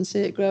ourselves and see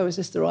it grow? Or is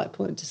this the right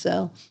point to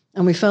sell?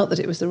 And we felt that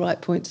it was the right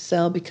point to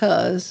sell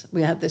because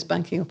we had this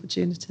banking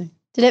opportunity.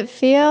 Did it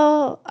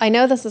feel, I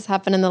know this has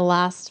happened in the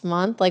last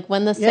month, like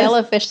when the sale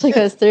officially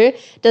goes through,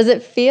 does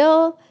it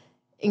feel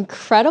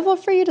incredible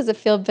for you? Does it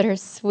feel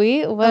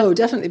bittersweet?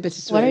 Definitely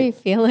bittersweet. What are you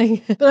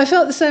feeling? But I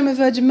felt the same with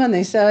Virgin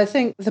Money. So I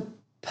think the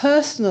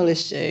personal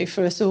issue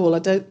for us all, I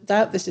don't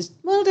doubt this is,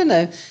 I don't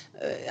know.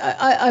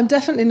 I'm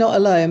definitely not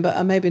alone, but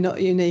I'm maybe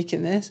not unique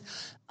in this.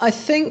 I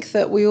think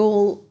that we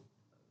all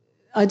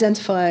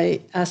identify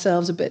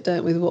ourselves a bit,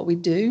 don't we, with what we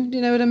do. Do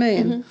you know what I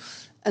mean? Mm-hmm.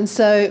 And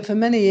so for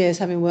many years,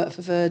 having worked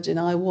for Virgin,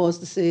 I was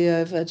the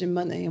CEO of Virgin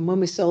Money. And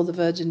when we sold the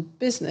Virgin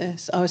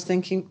business, I was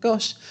thinking,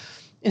 gosh,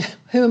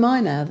 who am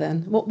I now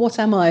then? What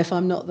am I if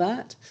I'm not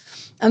that?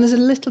 And there's a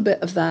little bit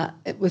of that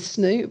with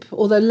Snoop,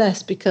 although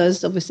less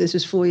because obviously this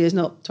was 4 years,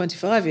 not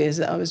 25 years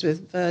that I was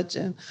with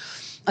Virgin.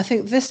 I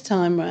think this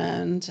time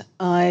round,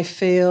 I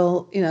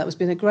feel, it's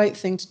been a great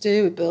thing to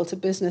do. We built a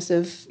business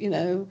of,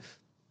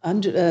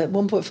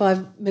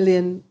 1.5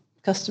 million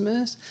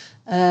customers.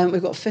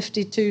 We've got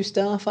 52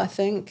 staff, I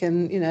think,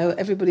 and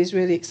everybody's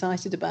really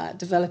excited about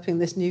developing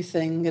this new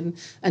thing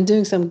and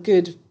doing some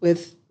good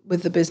with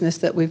the business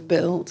that we've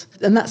built.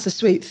 And that's the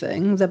sweet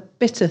thing. The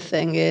bitter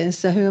thing is,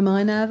 so who am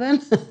I now then?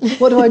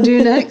 What do I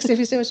do next, if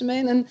you see what I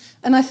mean?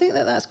 And I think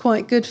that that's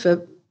quite good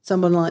for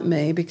someone like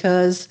me,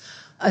 because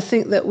I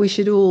think that we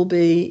should all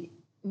be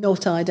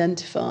not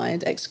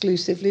identified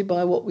exclusively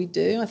by what we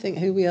do. I think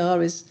who we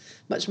are is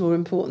much more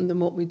important than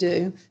what we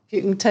do. If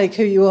you can take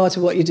who you are to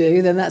what you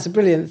do, then that's a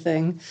brilliant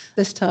thing.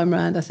 This time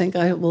around, I think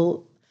I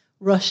will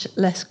rush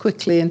less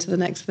quickly into the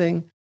next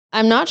thing.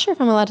 I'm not sure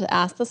if I'm allowed to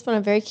ask this, but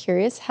I'm very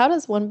curious. How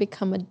does one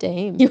become a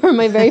dame? You were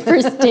my very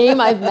first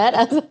dame I've met,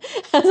 as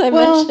I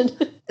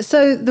mentioned.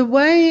 So the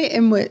way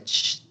in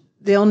which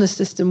the honours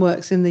system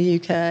works in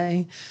the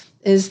UK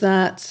is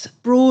that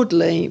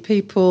broadly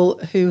people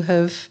who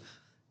have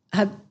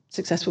had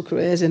successful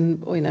careers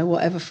in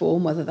whatever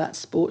form, whether that's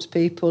sports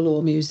people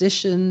or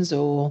musicians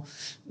or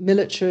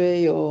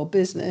military or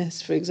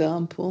business, for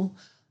example,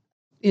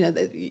 you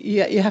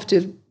have to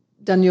have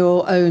done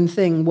your own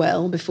thing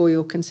well before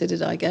you're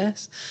considered, I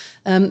guess.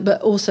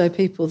 But also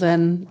people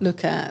then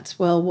look at,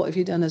 well, what have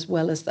you done as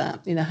well as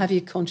that? Have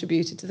you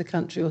contributed to the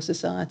country or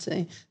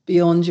society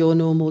beyond your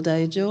normal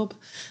day job?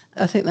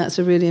 I think that's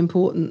a really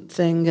important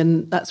thing,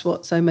 and that's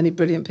what so many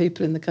brilliant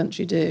people in the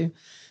country do.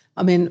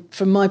 I mean,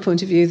 from my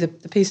point of view, the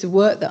piece of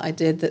work that I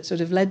did that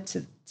sort of led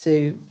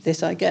to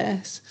this, I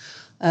guess,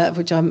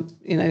 which I'm,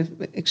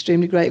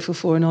 extremely grateful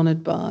for and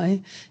honoured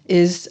by,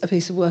 is a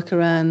piece of work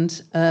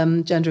around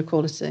gender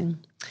equality.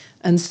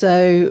 And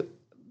so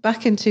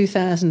back in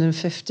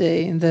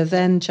 2015, the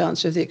then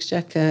Chancellor of the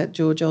Exchequer,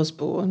 George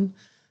Osborne,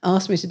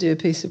 asked me to do a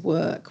piece of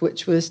work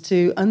which was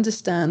to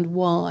understand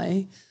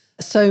why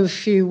so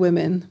few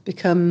women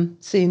become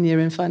senior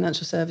in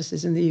financial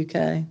services in the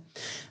UK.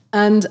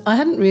 And I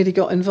hadn't really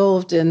got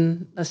involved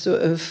in a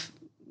sort of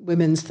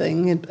women's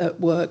thing at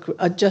work.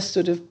 I just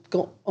sort of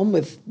got on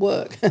with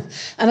work.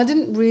 And I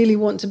didn't really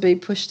want to be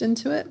pushed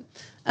into it.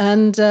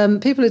 And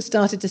people had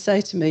started to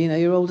say to me,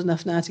 you're old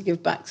enough now to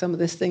give back some of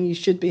this thing. You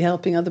should be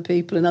helping other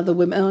people and other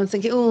women. And I'm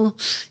thinking,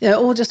 it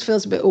all just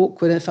feels a bit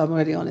awkward if I'm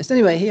really honest.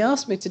 Anyway, he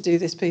asked me to do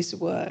this piece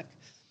of work.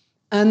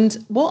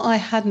 And what I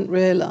hadn't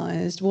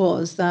realised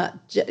was that,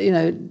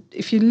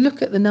 if you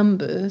look at the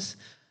numbers,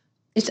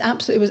 it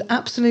was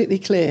absolutely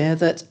clear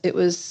that it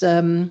was,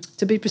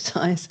 to be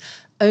precise,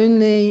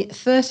 only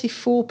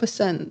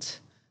 34%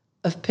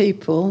 of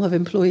people, of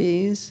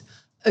employees,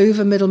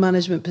 over middle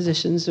management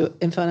positions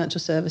in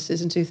financial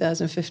services in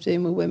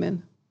 2015 were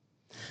women.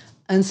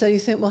 And so you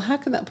think, well, how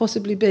can that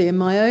possibly be in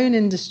my own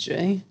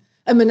industry?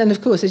 And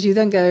of course, as you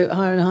then go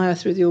higher and higher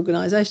through the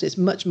organisation, it's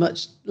much,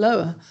 much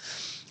lower.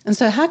 And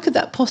so how could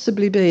that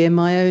possibly be in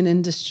my own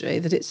industry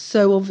that it's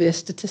so obvious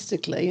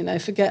statistically,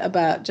 forget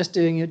about just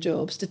doing your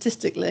job.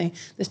 Statistically,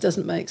 this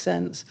doesn't make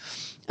sense.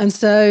 And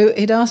so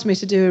he'd asked me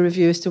to do a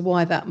review as to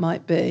why that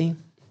might be.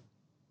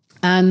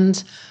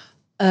 And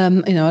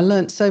I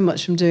learned so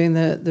much from doing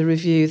the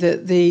review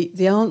that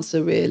the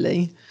answer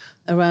really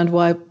around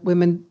why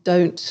women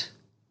don't,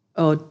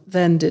 or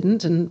then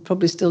didn't, and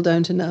probably still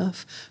don't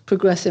enough,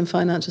 progress in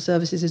financial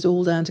services is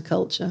all down to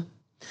culture.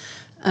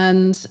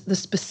 And the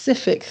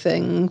specific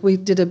thing, we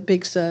did a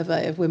big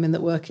survey of women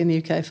that work in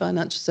UK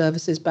financial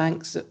services,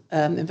 banks,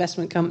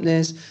 investment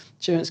companies,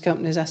 insurance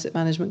companies, asset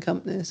management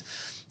companies.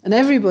 And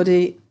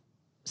everybody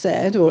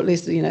said, or at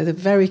least, the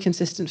very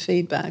consistent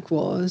feedback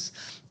was,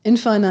 in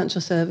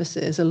financial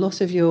services, a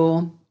lot of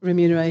your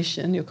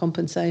remuneration, your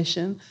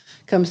compensation,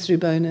 comes through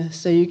bonus.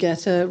 So you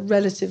get a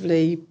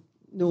relatively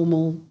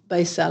normal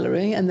base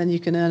salary, and then you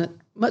can earn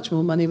much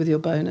more money with your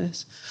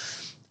bonus.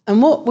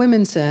 And what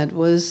women said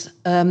was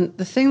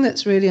the thing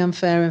that's really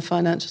unfair in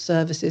financial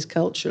services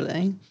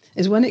culturally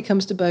is when it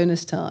comes to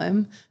bonus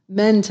time,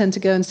 men tend to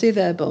go and see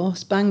their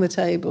boss, bang the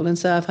table and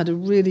say, I've had a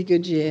really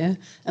good year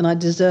and I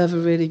deserve a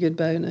really good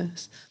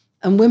bonus.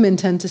 And women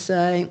tend to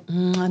say,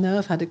 I know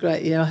I've had a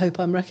great year, I hope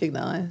I'm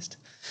recognised.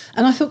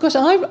 And I thought, gosh,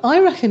 I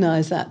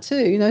recognise that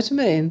too, you know what I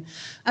mean?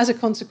 As a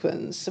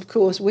consequence, of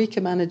course,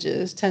 weaker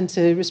managers tend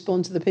to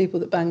respond to the people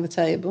that bang the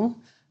table.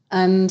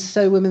 And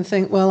so women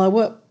think, well, I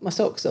work my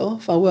socks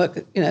off. I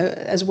work,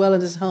 as well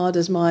and as hard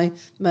as my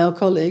male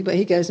colleague, but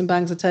he goes and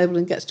bangs the table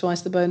and gets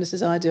twice the bonus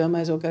as I do. I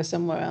may as well go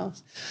somewhere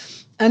else.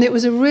 And it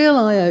was a real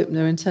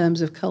eye-opener in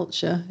terms of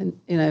culture,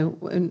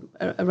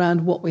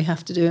 around what we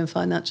have to do in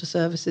financial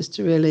services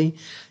to really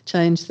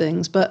change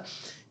things. But,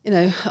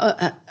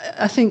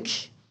 I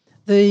think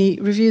the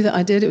review that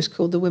I did, it was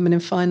called the Women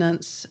in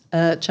Finance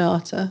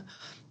Charter.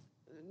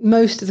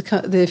 Most of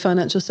the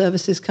financial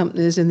services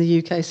companies in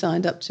the UK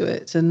signed up to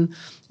it and,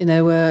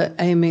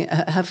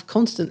 have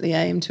constantly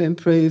aimed to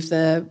improve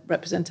their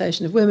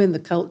representation of women, the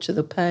culture,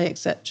 the pay,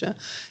 etc.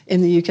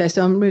 in the UK.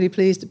 So I'm really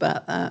pleased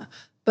about that.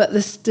 But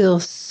there's still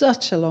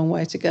such a long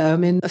way to go. I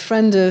mean, a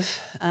friend of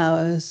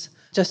ours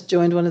just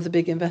joined one of the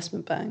big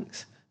investment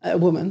banks, a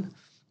woman,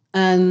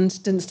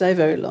 and didn't stay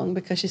very long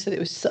because she said it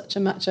was such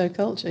a macho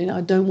culture. I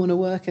don't want to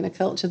work in a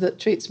culture that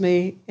treats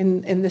me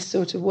in this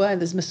sort of way.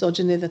 There's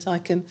misogyny that I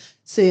can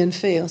see and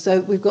feel. So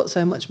we've got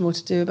so much more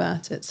to do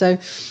about it. So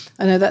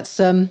I know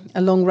that's a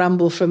long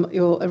ramble from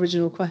your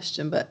original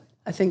question, but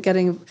I think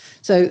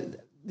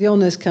the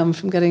honours come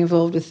from getting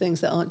involved with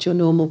things that aren't your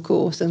normal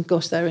course, and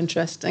gosh, they're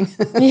interesting.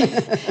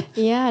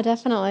 Yeah,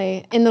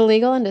 definitely. In the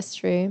legal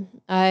industry,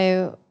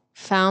 I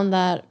found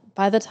that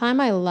by the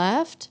time I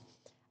left,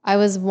 I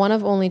was one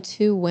of only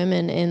 2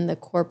 women in the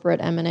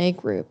corporate M&A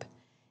group.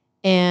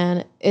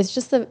 And it's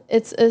just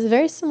it's a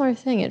very similar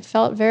thing. It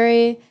felt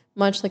very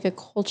much like a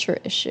culture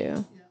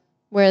issue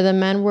where the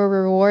men were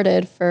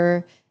rewarded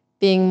for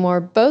being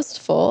more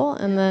boastful.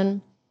 And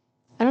then,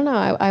 I don't know,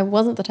 I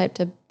wasn't the type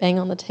to bang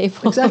on the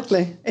table.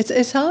 Exactly.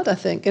 It's hard, I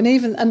think. And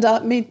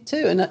me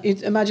too. And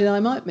you'd imagine I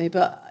might be,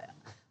 but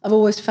I've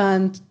always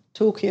found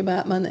talking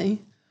about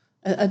money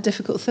a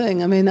difficult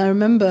thing. I mean, I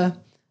remember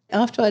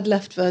after I'd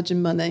left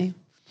Virgin Money,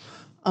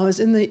 I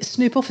was in the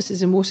Snoop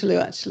offices in Waterloo,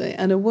 actually,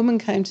 and a woman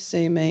came to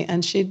see me,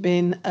 and she'd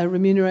been a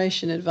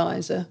remuneration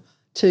advisor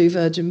to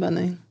Virgin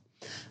Money.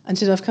 And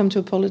she said, I've come to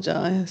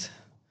apologise.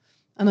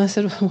 And I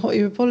said, well, what are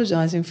you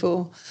apologising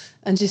for?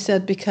 And she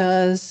said,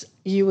 because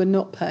you were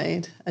not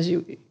paid as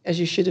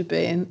you should have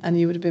been, and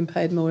you would have been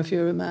paid more if you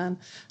were a man.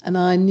 And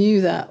I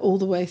knew that all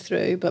the way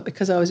through, but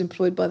because I was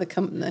employed by the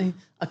company,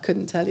 I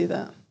couldn't tell you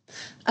that.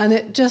 And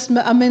it just,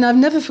 I've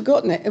never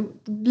forgotten it. It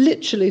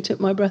literally took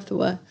my breath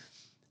away.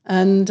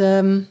 And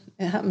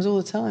it happens all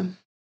the time.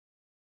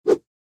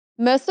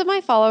 Most of my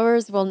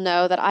followers will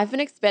know that I've been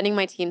expanding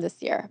my team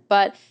this year,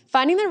 but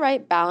finding the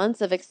right balance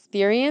of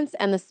experience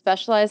and the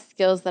specialized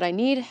skills that I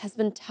need has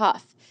been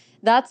tough.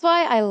 That's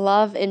why I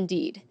love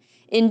Indeed.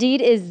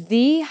 Indeed is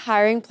the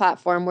hiring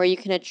platform where you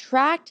can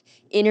attract,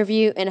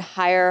 interview, and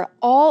hire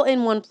all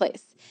in one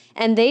place.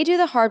 And they do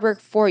the hard work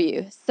for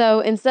you.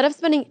 So instead of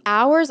spending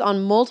hours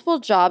on multiple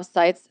job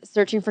sites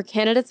searching for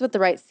candidates with the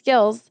right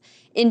skills,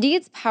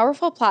 Indeed's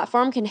powerful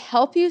platform can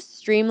help you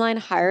streamline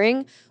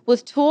hiring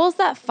with tools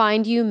that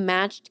find you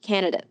matched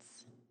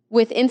candidates.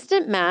 With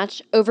Instant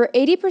Match, over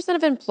 80%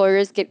 of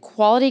employers get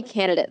quality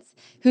candidates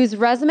whose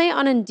resume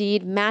on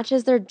Indeed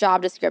matches their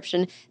job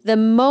description the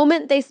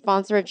moment they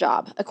sponsor a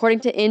job, according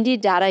to Indeed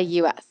Data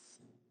US.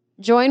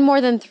 Join more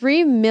than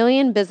 3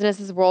 million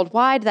businesses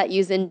worldwide that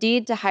use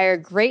Indeed to hire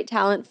great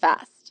talent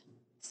fast.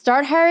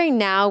 Start hiring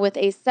now with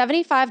a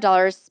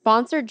 $75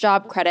 sponsored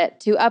job credit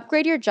to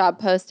upgrade your job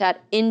post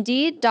at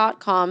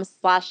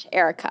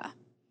Indeed.com/Erica.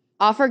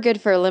 Offer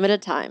good for a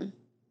limited time.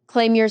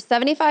 Claim your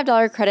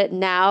 $75 credit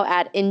now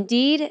at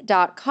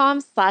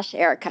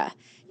Indeed.com/Erica.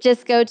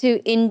 Just go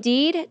to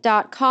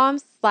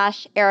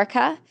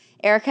Indeed.com/Erica.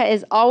 Erica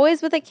is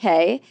always with a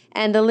K,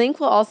 and the link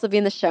will also be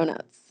in the show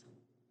notes.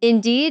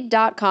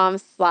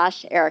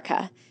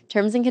 Indeed.com/Erica.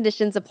 Terms and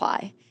conditions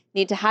apply.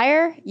 Need to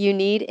hire? You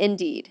need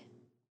Indeed.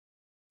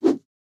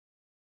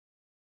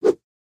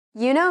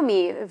 You know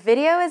me,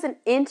 video is an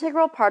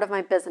integral part of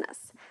my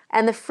business,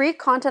 and the free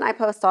content I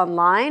post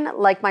online,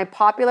 like my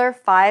popular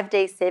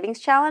 5-day savings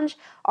challenge,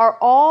 are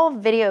all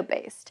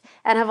video-based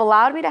and have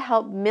allowed me to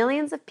help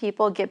millions of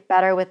people get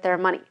better with their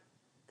money.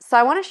 So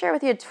I want to share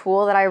with you a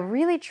tool that I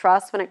really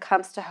trust when it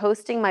comes to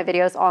hosting my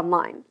videos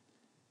online.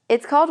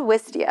 It's called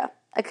Wistia,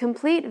 a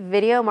complete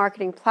video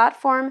marketing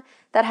platform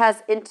that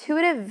has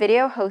intuitive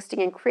video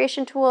hosting and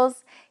creation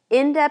tools,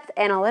 in-depth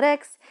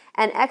analytics,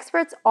 and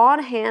experts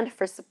on hand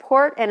for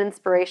support and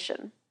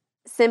inspiration.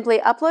 Simply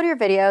upload your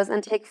videos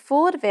and take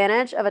full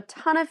advantage of a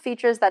ton of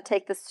features that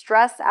take the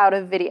stress out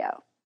of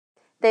video.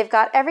 They've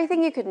got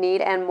everything you could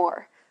need and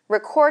more.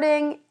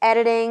 Recording,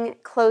 editing,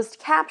 closed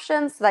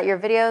captions so that your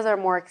videos are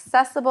more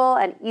accessible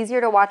and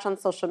easier to watch on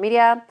social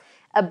media,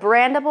 a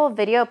brandable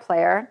video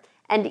player,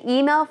 and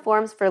email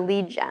forms for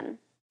lead gen.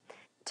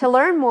 To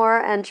learn more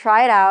and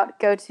try it out,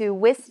 go to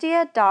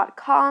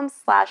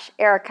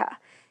wistia.com/Erica.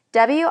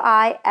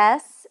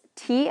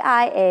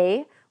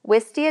 WISTIA,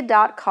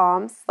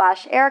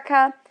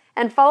 wistia.com/Erica,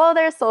 and follow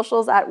their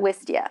socials at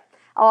Wistia.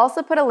 I'll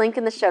also put a link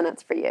in the show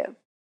notes for you.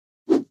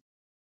 Do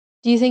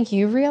you think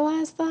you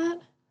realized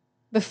that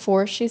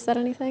before she said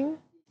anything?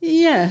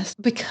 Yes,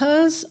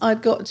 because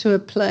I'd got to a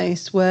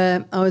place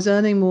where I was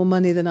earning more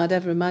money than I'd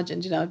ever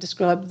imagined. I've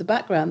described the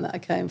background that I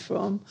came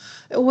from.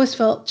 It always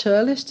felt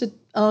churlish to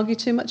argue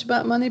too much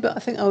about money, but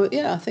I think I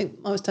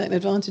was taken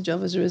advantage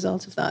of as a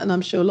result of that, and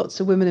I'm sure lots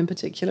of women in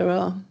particular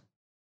are.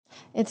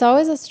 It's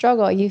always a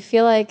struggle. You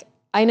feel like,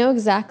 I know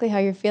exactly how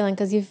you're feeling,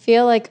 because you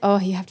feel like, oh,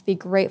 you have to be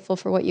grateful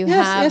for what you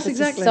have. Yes, this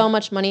exactly. is so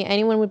much money.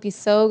 Anyone would be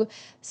so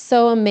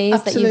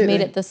amazed that you've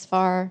made it this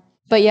far.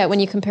 But yet when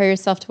you compare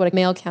yourself to what a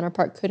male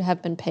counterpart could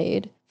have been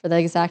paid for the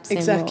exact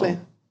same role.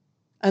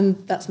 And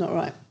that's not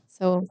right.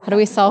 So how do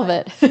we solve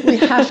it? We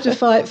have to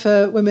fight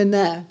for women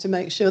there to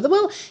make sure that,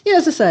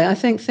 as I say, I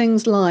think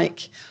things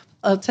like,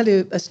 I'll tell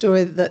you a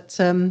story that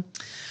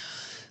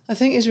I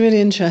think is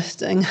really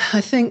interesting.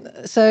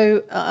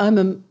 I'm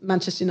a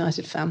Manchester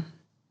United fan.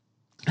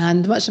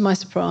 And much to my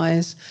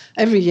surprise,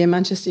 every year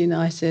Manchester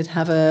United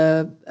have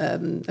a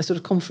sort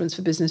of conference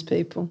for business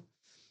people.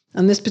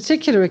 On this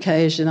particular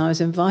occasion, I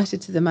was invited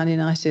to the Man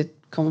United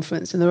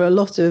conference, and there were a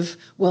lot of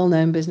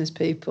well-known business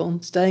people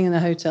staying in a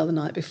hotel the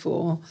night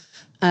before.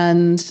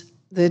 And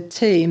the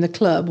team, the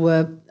club,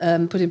 were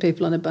putting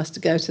people on a bus to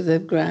go to the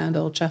ground,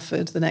 Old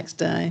Trafford, the next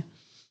day.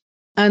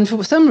 And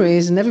for some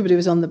reason, everybody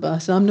was on the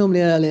bus. And I'm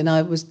normally early, and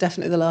I was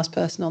definitely the last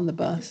person on the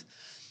bus.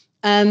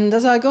 And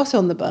as I got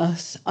on the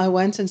bus, I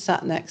went and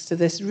sat next to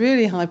this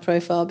really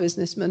high-profile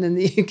businessman in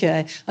the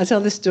UK. I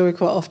tell this story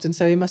quite often,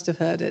 so he must have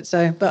heard it.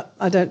 But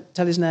I don't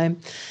tell his name.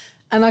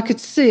 And I could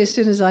see as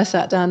soon as I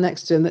sat down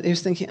next to him that he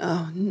was thinking,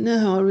 oh,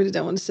 no, I really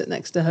don't want to sit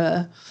next to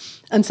her.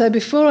 And so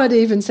before I'd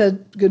even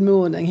said good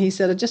morning, he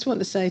said, I just want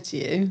to say to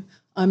you,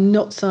 I'm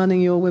not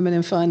signing your Women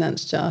in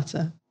Finance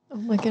Charter. Oh,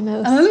 my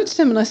goodness. And I looked at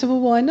him and I said,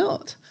 well, why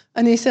not?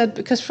 And he said,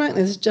 because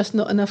frankly, there's just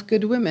not enough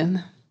good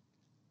women.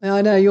 Now,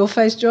 I know your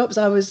face drops.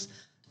 I was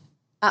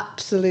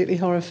absolutely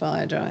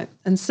horrified, right?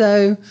 And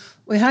so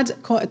we had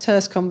quite a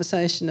terse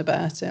conversation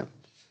about it.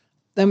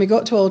 Then we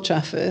got to Old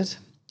Trafford,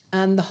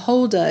 and the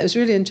whole day, it was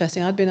really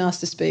interesting. I'd been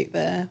asked to speak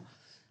there,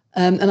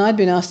 and I'd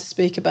been asked to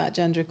speak about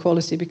gender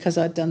equality because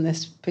I'd done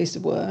this piece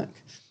of work.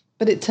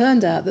 But it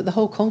turned out that the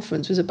whole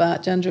conference was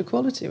about gender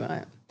equality,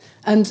 right?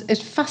 And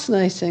it's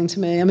fascinating to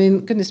me. I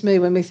mean, goodness me,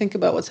 when we think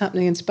about what's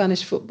happening in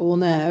Spanish football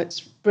now,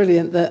 it's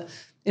brilliant that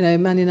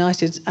Man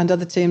United and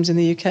other teams in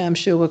the UK, I'm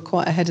sure, were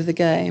quite ahead of the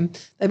game.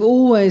 They've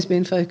always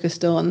been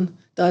focused on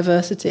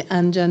diversity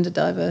and gender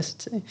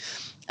diversity.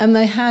 And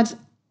they had,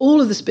 all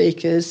of the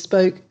speakers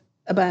spoke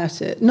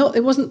about it.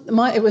 It was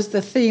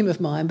the theme of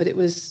mine, but it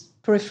was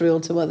peripheral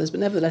to others, but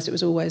nevertheless it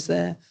was always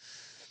there.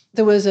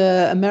 There was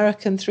an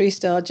American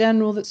 3-star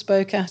general that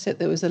spoke at it.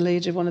 There was a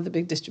leader of one of the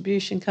big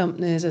distribution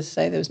companies. As I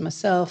say, there was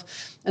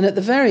myself. And at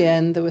the very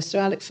end, there was Sir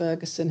Alex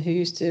Ferguson, who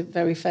used to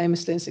very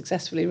famously and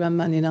successfully run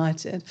Man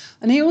United.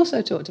 And he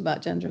also talked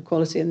about gender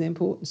equality and the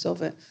importance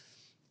of it.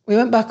 We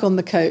went back on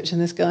the coach, and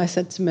this guy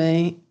said to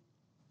me,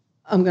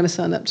 I'm going to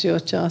sign up to your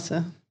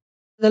charter.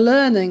 The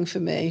learning for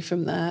me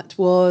from that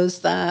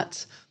was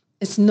that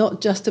it's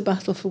not just a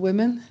battle for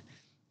women.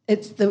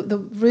 It's the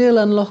real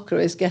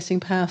unlocker is getting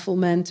powerful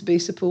men to be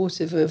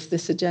supportive of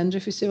this agenda,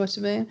 if you see what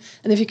I mean.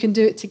 And if you can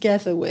do it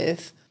together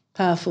with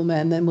powerful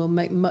men, then we'll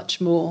make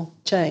much more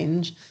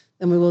change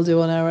than we will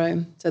do on our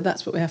own. So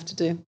that's what we have to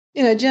do.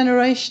 You know,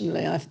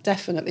 generationally, I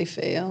definitely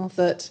feel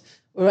that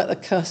we're at the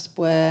cusp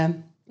where,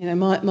 you know,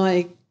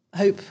 my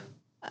hope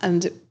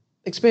and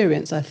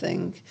experience, I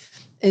think,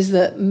 is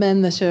that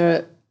men that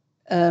are,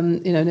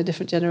 you know, in a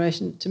different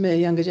generation to me, a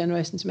younger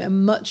generation to me, are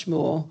much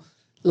more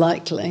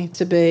likely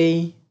to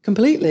be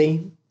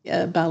completely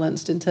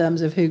balanced in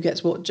terms of who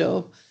gets what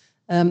job.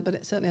 But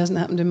it certainly hasn't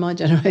happened in my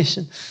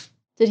generation.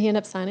 Did he end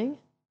up signing?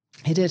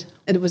 He did.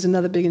 And it was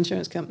another big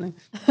insurance company,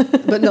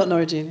 but not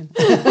Norwich Union.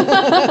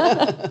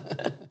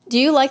 Do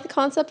you like the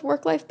concept of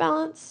work-life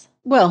balance?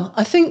 Well,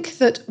 I think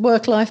that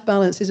work-life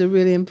balance is a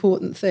really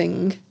important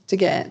thing to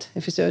get,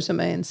 if you see what I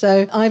mean.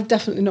 So I've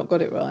definitely not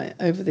got it right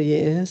over the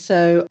years.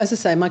 So as I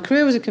say, my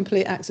career was a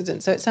complete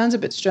accident. So it sounds a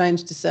bit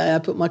strange to say I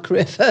put my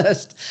career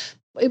first.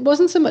 It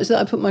wasn't so much that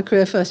I put my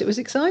career first. It was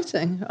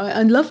exciting.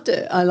 I loved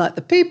it. I liked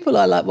the people.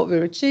 I liked what we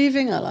were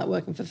achieving. I liked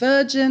working for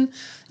Virgin.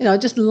 You know, I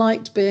just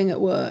liked being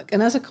at work.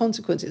 And as a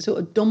consequence, it sort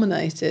of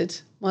dominated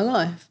my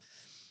life.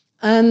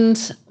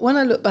 And when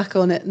I look back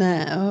on it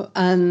now,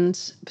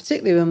 and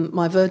particularly in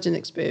my Virgin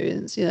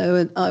experience, you know,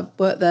 and I've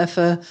worked there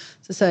for,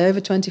 to say,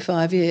 over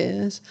 25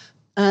 years,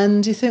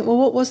 and you think, well,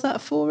 what was that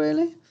for,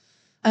 really?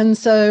 And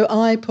so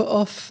I put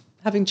off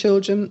having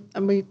children,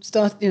 and we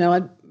started, you know,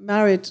 I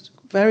married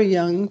very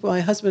young. My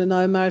husband and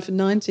I were married for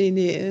 19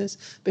 years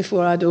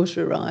before our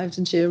daughter arrived,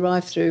 and she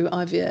arrived through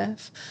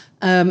IVF.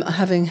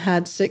 Having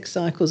had 6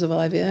 cycles of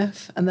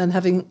IVF, and then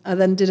I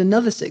then did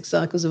another 6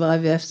 cycles of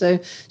IVF. So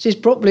she's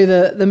probably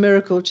the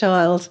miracle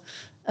child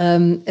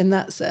in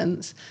that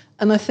sense.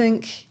 And I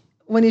think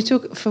when you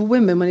talk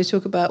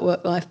about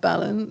work-life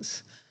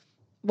balance,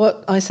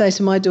 what I say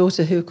to my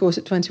daughter, who of course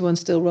at 21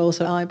 still rolls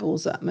her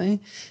eyeballs at me,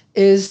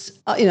 is,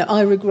 you know,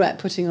 I regret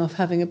putting off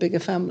having a bigger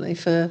family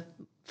for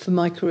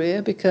my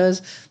career,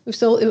 because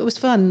it was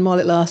fun while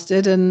it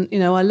lasted, and you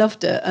know, I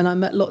loved it, and I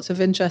met lots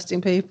of interesting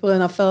people,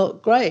 and I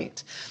felt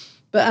great.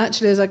 But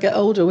actually, as I get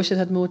older, I wish I'd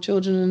had more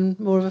children and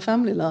more of a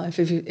family life,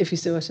 if you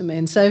see what I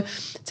mean. So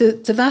to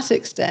that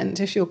extent,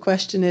 if your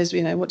question is,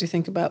 you know, what do you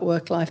think about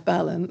work-life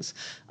balance,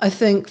 I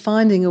think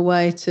finding a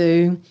way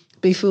to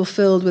be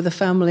fulfilled with a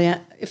family,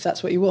 if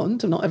that's what you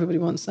want, and not everybody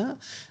wants that,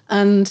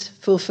 and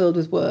fulfilled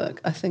with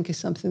work, I think is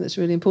something that's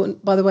really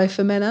important, by the way,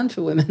 for men and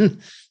for women.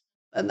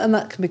 And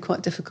that can be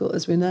quite difficult,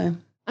 as we know.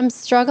 I'm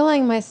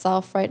struggling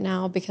myself right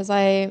now because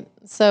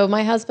so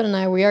my husband and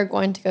I, we are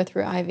going to go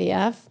through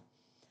IVF,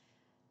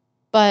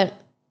 but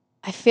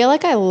I feel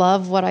like I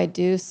love what I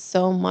do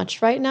so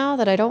much right now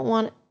that I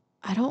don't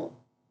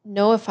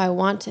know if I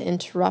want to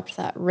interrupt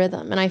that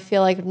rhythm. And I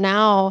feel like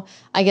now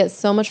I get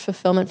so much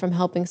fulfillment from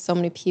helping so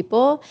many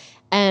people.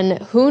 And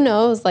who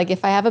knows, like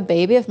if I have a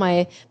baby, if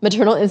my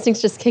maternal instincts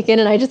just kick in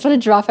and I just want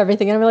to drop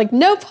everything and I'm like,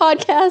 no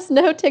podcast,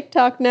 no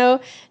TikTok, no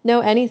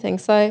anything.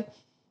 So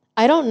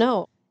I don't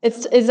know.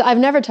 I've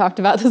never talked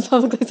about this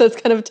publicly, so it's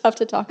kind of tough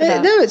to talk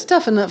about. No, it's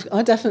tough enough.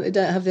 I definitely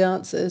don't have the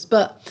answers.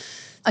 But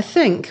I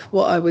think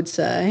what I would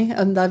say,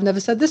 and I've never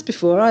said this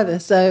before either,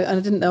 and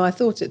I didn't know I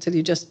thought it till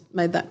you just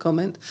made that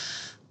comment.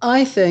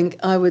 I think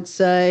I would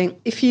say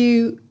if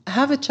you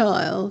have a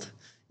child,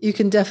 you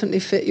can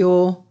definitely fit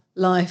your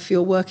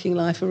working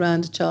life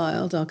around a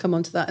child. I'll come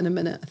on to that in a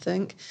minute, I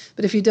think.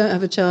 But if you don't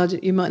have a child,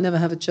 you might never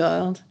have a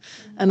child.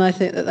 And I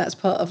think that that's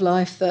part of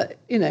life that,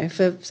 you know,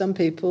 for some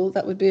people,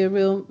 that would be a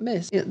real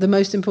miss. You know, the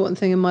most important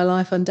thing in my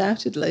life,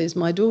 undoubtedly, is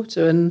my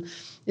daughter. And,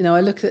 you know,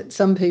 I look at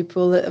some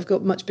people that have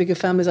got much bigger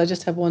families. I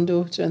just have one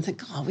daughter and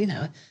think, oh, you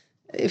know,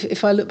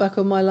 if I look back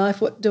on my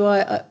life,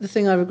 the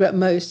thing I regret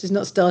most is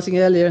not starting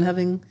earlier and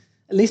having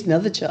at least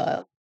another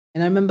child.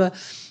 And I remember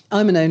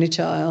I'm an only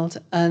child,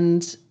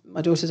 and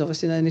my daughter's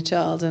obviously an only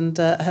child, and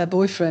her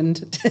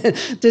boyfriend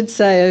did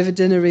say over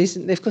dinner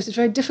recently, of course, it's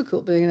very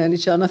difficult being an only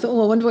child. And I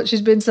thought, I wonder what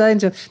she's been saying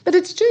to her. But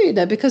it's true, you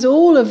know, because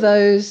all of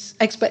those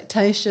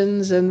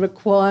expectations and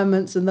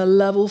requirements and the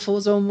level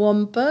falls on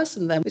one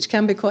person then, which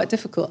can be quite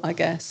difficult, I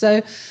guess. So,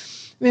 I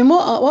mean,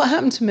 what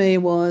happened to me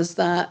was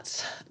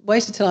that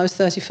waited until I was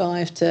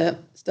 35 to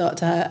start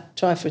to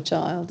try for a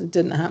child. It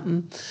didn't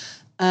happen.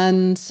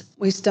 And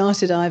we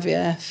started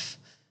IVF,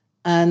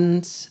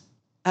 and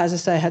as I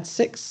say, had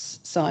 6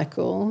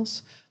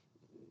 cycles,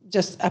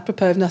 just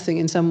apropos of nothing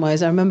in some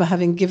ways. I remember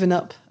having given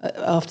up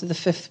after the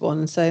 5th one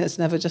and saying it's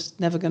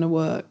never going to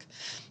work.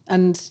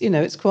 And, you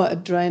know, it's quite a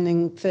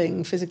draining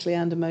thing physically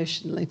and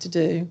emotionally to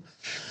do.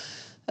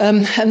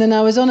 And then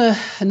I was on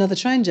another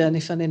train journey,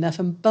 funny enough,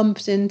 and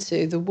bumped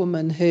into the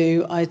woman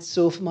who I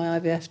saw for my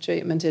IVF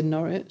treatment in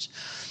Norwich.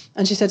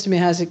 And she said to me,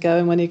 how's it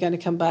going? When are you going to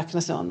come back? And I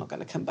said, I'm not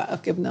going to come back.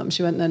 I've given up. And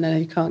she went, no,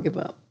 you can't give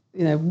up.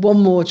 One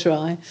more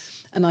try.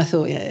 And I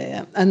thought,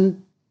 yeah.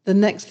 And the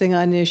next thing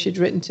I knew, she'd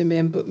written to me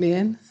and booked me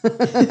in.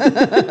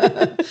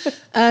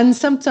 And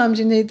sometimes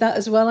you need that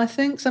as well, I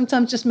think.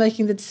 Sometimes just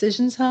making the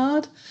decision's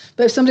hard.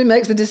 But if somebody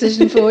makes the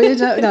decision for you,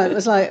 no,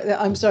 it's like,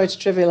 I'm sorry to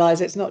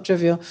trivialise it, it's not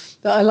trivial.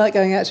 But I like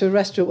going out to a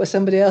restaurant where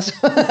somebody else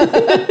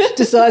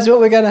decides what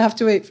we're going to have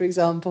to eat, for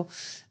example.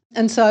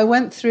 And so I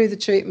went through the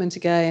treatment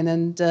again,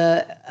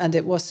 and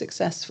it was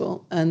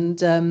successful.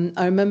 And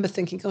I remember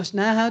thinking, gosh,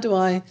 now how do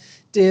I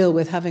deal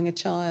with having a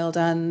child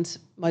and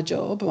my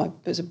job?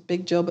 It was a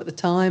big job at the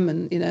time,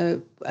 and,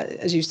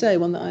 as you say,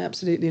 one that I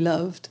absolutely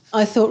loved.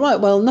 I thought, right,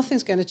 well,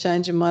 nothing's going to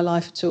change in my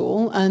life at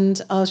all,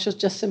 and I should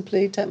just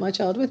simply take my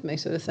child with me,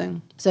 sort of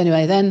thing. So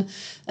anyway, then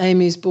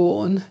Amy's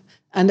born,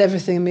 and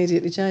everything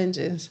immediately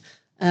changes.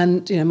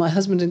 And, my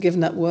husband had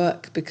given up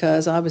work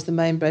because I was the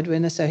main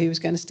breadwinner, so he was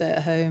going to stay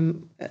at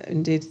home.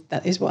 Indeed,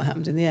 that is what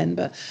happened in the end.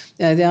 But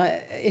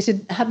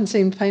it hadn't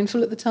seemed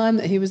painful at the time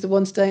that he was the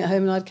one staying at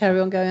home and I'd carry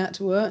on going out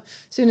to work.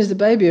 As soon as the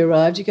baby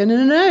arrived, you go,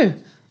 no,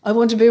 I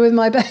want to be with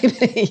my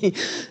baby.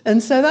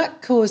 And so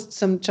that caused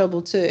some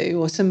trouble too,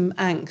 or some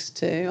angst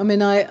too. I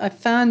mean, I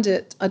found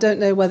it, I don't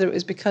know whether it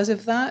was because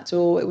of that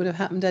or it would have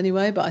happened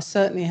anyway, but I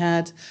certainly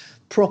had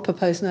proper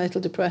postnatal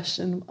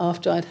depression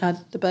after I'd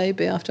had the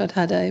baby, after I'd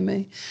had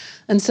Amy.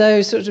 And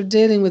so sort of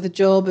dealing with the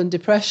job and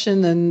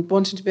depression and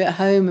wanting to be at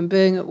home and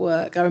being at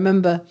work. I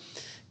remember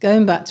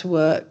going back to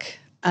work,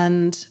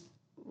 and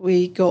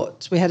we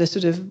had a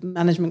sort of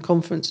management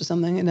conference or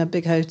something in a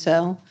big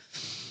hotel.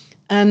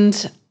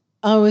 And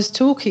I was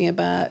talking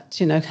about,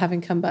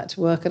 having come back to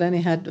work. I'd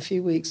only had a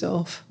few weeks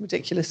off,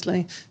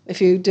 ridiculously.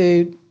 If you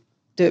do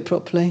it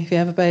properly. If you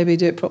have a baby,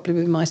 do it properly,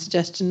 would be my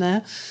suggestion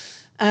there.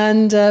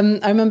 And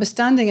I remember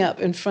standing up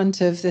in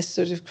front of this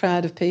sort of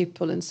crowd of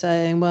people and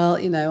saying, well,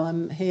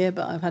 I'm here,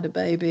 but I've had a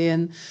baby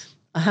and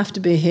I have to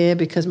be here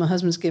because my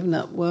husband's given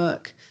up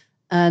work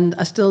and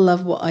I still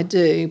love what I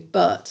do,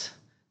 but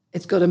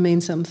it's got to mean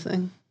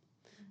something.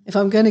 If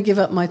I'm going to give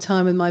up my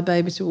time with my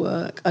baby to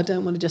work, I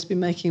don't want to just be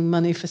making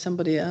money for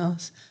somebody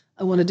else.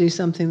 I want to do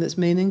something that's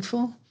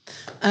meaningful.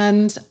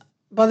 And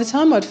by the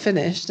time I'd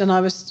finished, and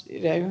I was,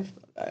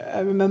 I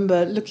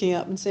remember looking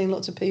up and seeing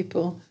lots of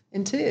people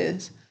in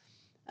tears.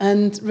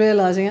 And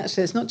realising,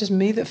 actually, it's not just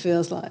me that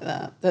feels like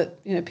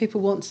that people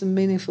want some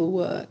meaningful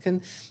work.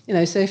 And,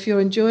 so if you're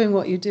enjoying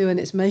what you do and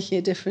it's making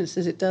a difference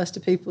as it does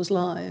to people's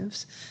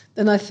lives,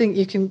 then I think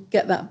you can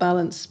get that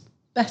balance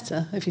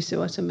better, if you see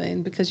what I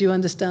mean, because you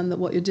understand that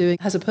what you're doing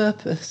has a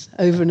purpose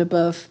over and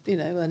above,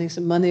 earning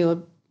some money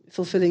or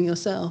fulfilling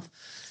yourself.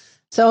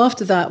 So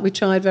after that, I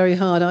tried very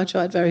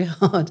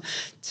hard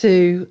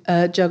to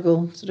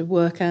juggle sort of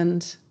work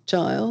and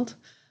child.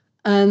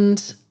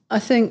 And I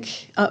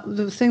think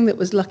the thing that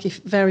was lucky,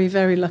 very,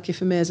 very lucky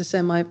for me, as I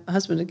say, my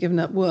husband had given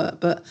up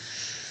work, but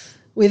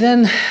we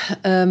then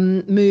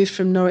moved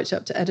from Norwich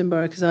up to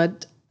Edinburgh because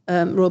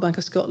Royal Bank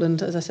of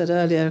Scotland, as I said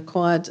earlier,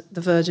 acquired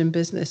the Virgin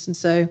business. And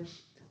so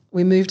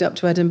we moved up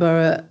to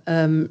Edinburgh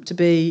to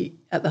be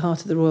at the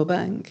heart of the Royal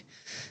Bank.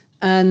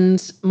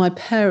 And my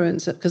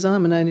parents, because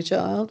I'm an only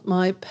child,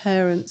 my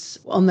parents,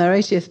 on their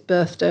 80th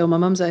birthday, or my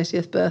mum's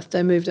 80th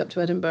birthday, moved up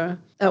to Edinburgh.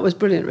 That was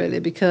brilliant, really,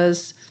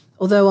 because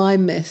although I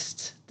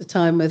missed the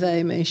time with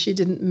Amy, she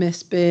didn't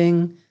miss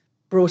being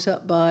brought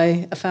up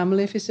by a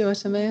family, if you see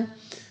what I mean.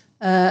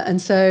 And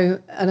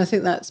I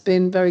think that's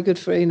been very good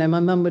for her.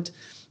 My mum would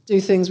do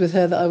things with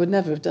her that I would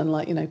never have done,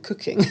 like,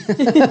 cooking,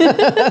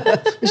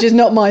 which is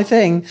not my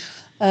thing.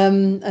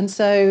 And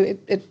so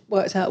it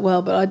worked out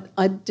well. But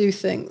I do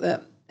think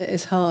that it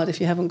is hard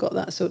if you haven't got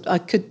that sort. I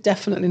could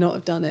definitely not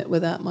have done it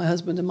without my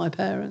husband and my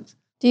parents.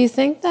 Do you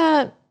think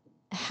that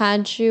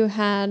had you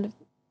had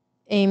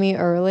Amy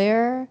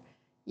earlier,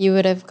 you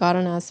would have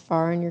gotten as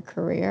far in your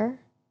career?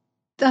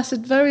 That's a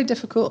very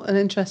difficult and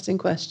interesting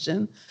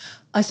question.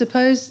 I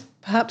suppose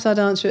perhaps I'd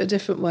answer it a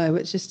different way,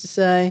 which is to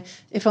say,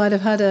 if I'd have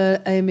had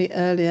Amy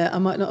earlier, I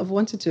might not have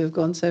wanted to have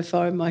gone so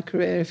far in my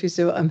career, if you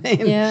see what I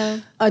mean.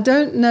 Yeah. I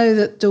don't know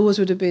that doors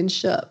would have been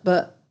shut,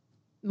 but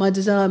my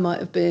desire might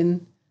have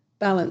been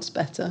balanced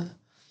better.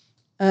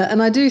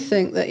 And I do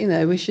think that,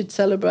 we should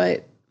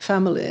celebrate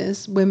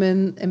families,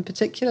 women in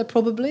particular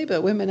probably,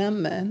 but women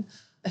and men,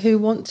 who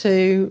want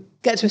to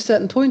get to a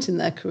certain point in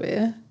their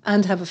career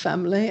and have a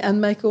family and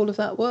make all of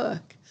that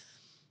work.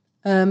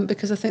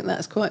 Because I think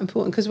that's quite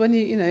important. Because when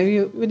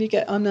you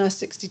get, I'm now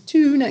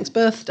 62, next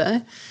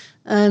birthday,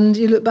 and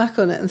you look back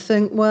on it and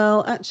think,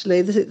 well, actually,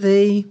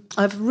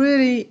 I've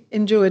really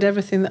enjoyed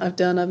everything that I've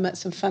done. I've met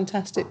some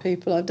fantastic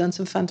people. I've done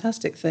some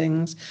fantastic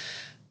things,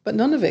 but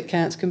none of it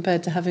counts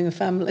compared to having a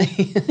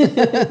family.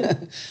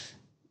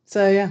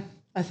 So yeah.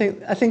 I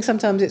think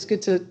sometimes it's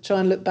good to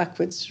try and look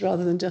backwards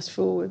rather than just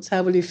forwards.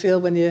 How will you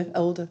feel when you're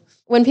older?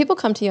 When people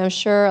come to you, I'm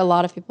sure a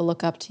lot of people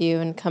look up to you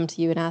and come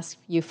to you and ask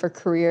you for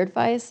career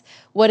advice.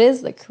 What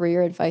is the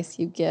career advice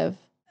you give?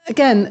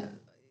 Again,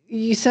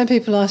 you said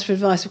people ask for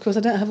advice. Of course, I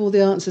don't have all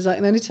the answers. I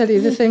can only tell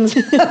you the things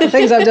the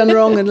things I've done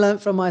wrong and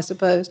learnt from, I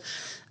suppose.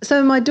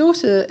 So my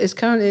daughter is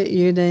currently at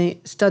uni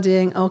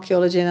studying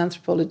archaeology and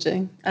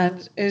anthropology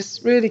and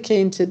is really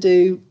keen to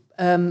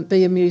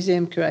be a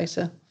museum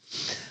curator.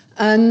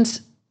 And,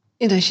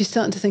 she's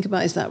starting to think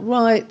about, is that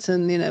right?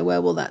 And,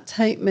 where will that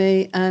take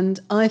me? And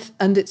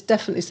it's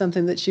definitely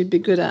something that she'd be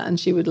good at and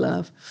she would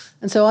love.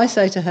 And so I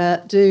say to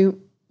her,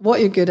 do what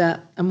you're good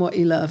at and what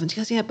you love. And she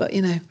goes, yeah, but,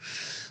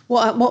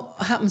 what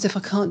happens if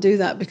I can't do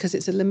that because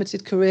it's a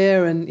limited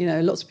career and,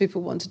 lots of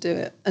people want to do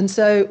it. And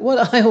so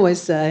what I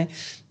always say,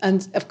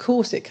 and of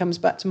course it comes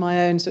back to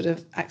my own sort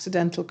of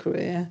accidental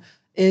career,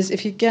 is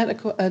if you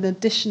get an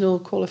additional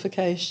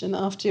qualification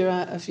after you're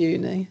out of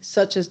uni,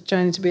 such as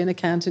training to be an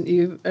accountant,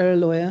 you are a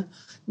lawyer,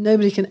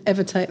 nobody can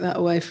ever take that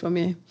away from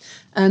you.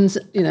 And,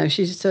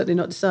 she's certainly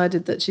not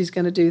decided that she's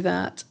going to do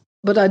that.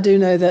 But I do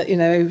know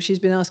that, she's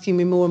been asking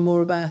me more and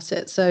more about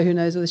it. So who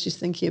knows whether she's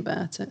thinking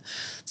about it.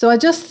 So I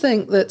just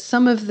think that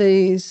some of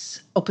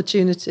these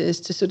opportunities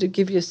to sort of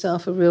give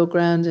yourself a real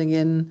grounding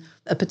in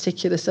a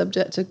particular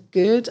subject are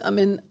good. I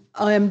mean,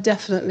 I am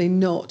definitely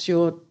not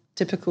your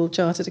typical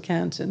chartered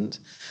accountant.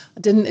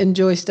 I didn't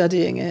enjoy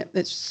studying it.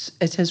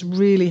 It has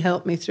really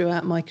helped me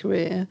throughout my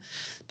career.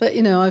 But,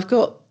 I've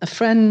got a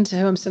friend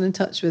who I'm still in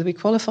touch with. We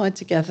qualified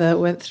together,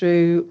 went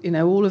through,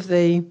 all of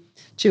the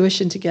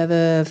tuition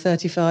together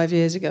 35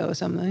 years ago or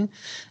something.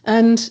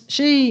 And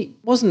she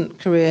wasn't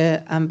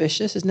career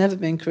ambitious, has never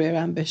been career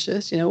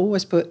ambitious,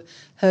 always put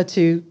her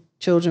two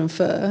children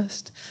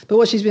first. But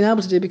what she's been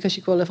able to do, because she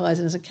qualifies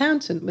as an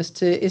accountant,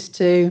 is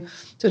to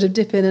sort of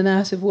dip in and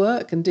out of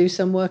work and do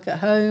some work at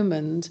home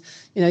and,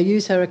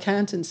 use her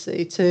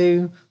accountancy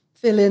to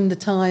fill in the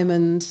time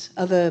and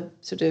other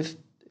sort of,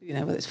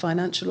 whether it's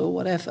financial or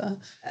whatever.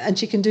 And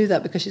she can do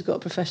that because she's got a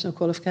professional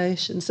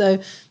qualification. So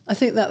I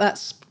think that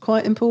that's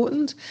quite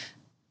important.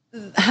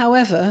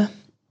 However,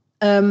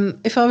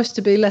 if I was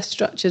to be less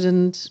structured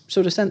and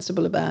sort of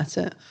sensible about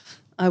it,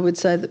 I would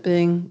say that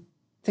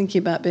thinking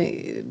about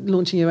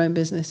launching your own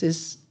business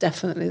is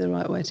definitely the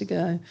right way to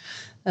go.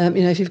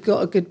 If you've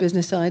got a good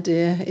business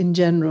idea in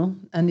general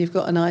and you've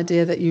got an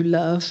idea that you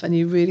love and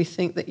you really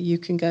think that you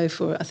can go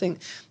for it, I think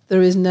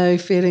there is no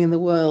feeling in the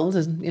world,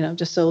 and I've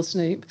just sold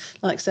Snoop,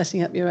 like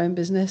setting up your own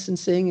business and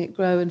seeing it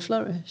grow and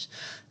flourish.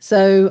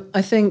 So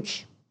I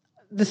think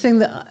the thing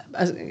that,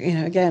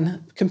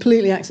 again,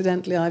 completely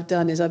accidentally I've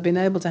done is I've been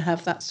able to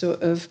have that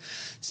sort of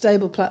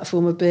stable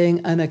platform of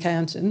being an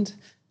accountant,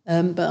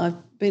 but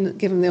I've been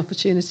given the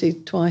opportunity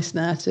twice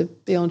now to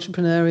be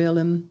entrepreneurial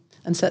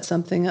and set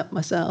something up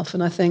myself.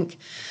 And I think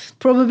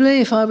probably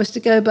if I was to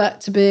go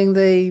back to being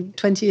the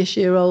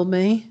 20-ish-year-old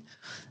me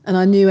and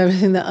I knew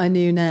everything that I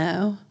knew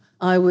now,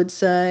 I would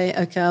say,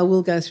 okay, I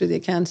will go through the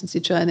accountancy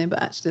training,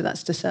 but actually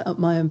that's to set up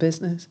my own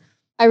business.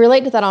 I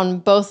relate to that on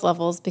both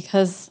levels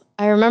because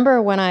I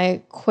remember when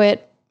I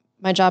quit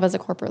my job as a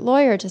corporate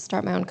lawyer to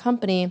start my own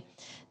company,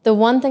 the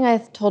one thing I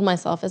told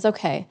myself is,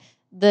 okay,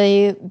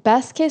 the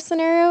best case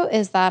scenario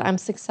is that I'm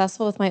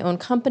successful with my own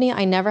company.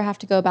 I never have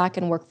to go back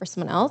and work for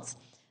someone else.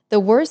 The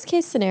worst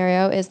case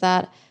scenario is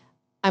that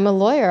I'm a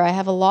lawyer. I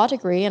have a law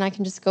degree and I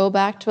can just go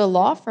back to a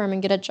law firm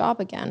and get a job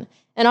again.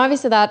 And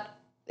obviously that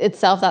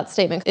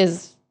statement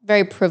is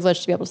very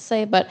privileged to be able to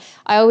say, but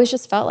I always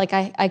just felt like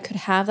I could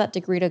have that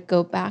degree to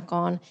go back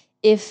on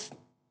if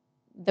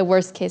the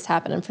worst case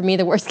happened. And for me,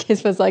 the worst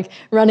case was like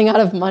running out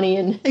of money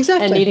and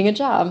needing a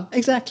job.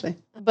 Exactly.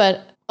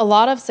 But a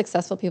lot of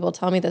successful people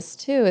tell me this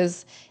too,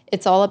 is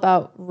it's all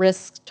about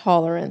risk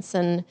tolerance.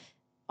 And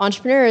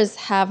entrepreneurs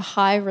have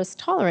high risk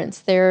tolerance.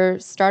 They're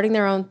starting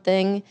their own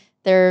thing.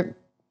 They're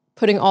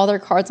putting all their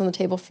cards on the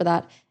table for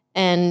that.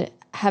 And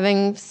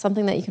having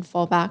something that you can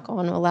fall back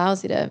on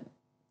allows you to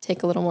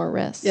take a little more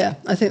risk. Yeah,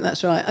 I think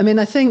that's right. I mean,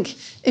 I think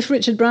if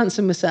Richard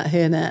Branson was sat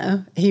here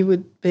now, he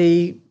would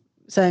be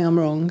saying I'm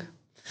wrong.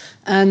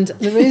 And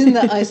the reason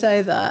that I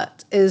say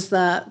that is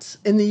that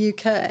in the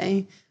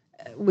UK,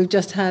 we've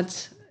just had,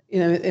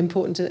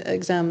 important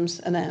exams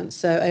announced,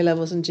 so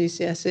A-levels and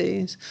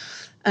GCSEs.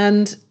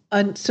 And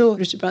I saw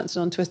Richard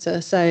Branson on Twitter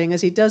saying,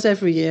 as he does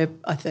every year,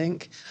 I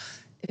think,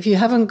 if you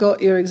haven't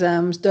got your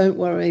exams, don't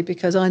worry,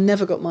 because I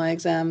never got my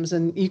exams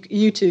and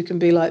you too can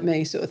be like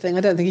me, sort of thing.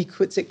 I don't think he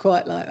puts it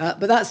quite like that,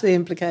 but that's the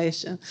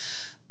implication.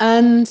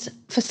 And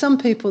for some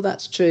people,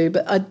 that's true,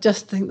 but I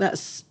just think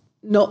that's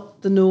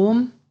not the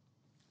norm.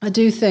 I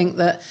do think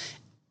that,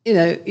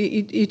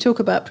 you talk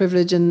about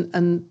privilege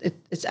and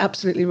it's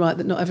absolutely right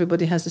that not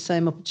everybody has the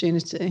same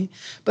opportunity.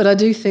 But I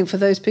do think for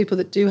those people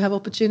that do have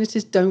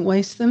opportunities, don't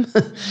waste them.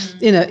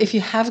 Mm-hmm. If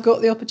you have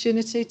got the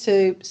opportunity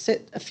to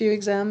sit a few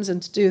exams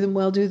and to do them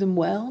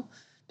well,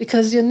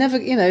 because you're never,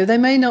 they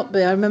may not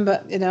be. I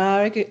remember,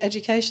 our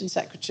education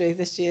secretary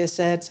this year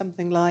said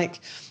something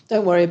like,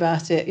 don't worry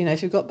about it,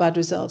 if you've got bad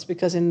results,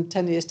 because in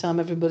 10 years' time,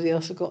 everybody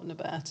else has forgotten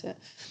about it.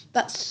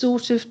 That's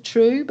sort of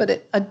true,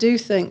 but I do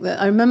think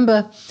that I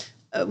remember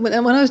when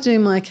I was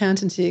doing my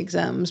accountancy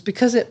exams,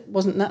 because it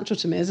wasn't natural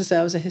to me, as I say,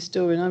 I was a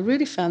historian, I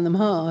really found them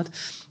hard.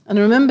 And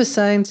I remember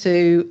saying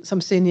to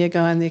some senior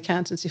guy in the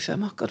accountancy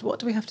firm, oh God, what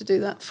do we have to do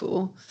that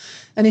for?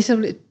 And he said,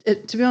 well,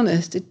 to be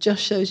honest, it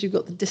just shows you've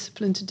got the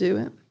discipline to do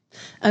it.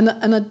 And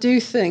I do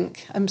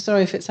think, I'm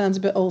sorry if it sounds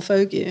a bit old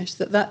fogyish,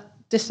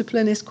 that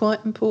discipline is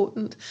quite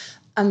important.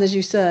 And as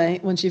you say,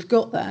 once you've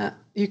got that,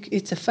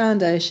 it's a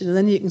foundation, and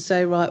then you can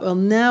say, right, well,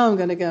 now I'm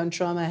going to go and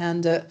try my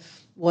hand at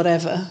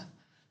whatever.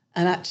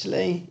 And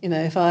actually,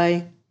 if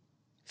I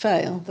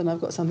fail, then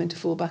I've got something to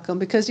fall back on.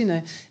 Because,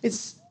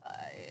 it's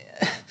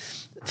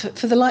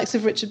for the likes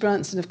of Richard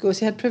Branson, of course,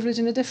 he had privilege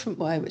in a different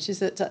way, which is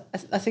that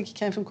I think he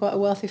came from quite a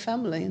wealthy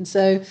family. And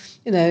so,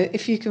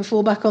 if you can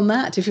fall back on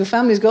that, if your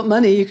family's got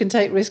money, you can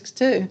take risks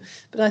too.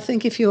 But I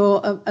think if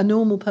you're a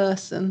normal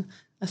person,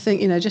 I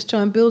think, just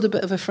try and build a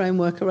bit of a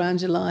framework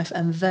around your life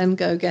and then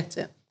go get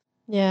it.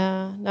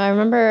 Yeah. No, I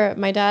remember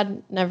my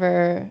dad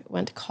never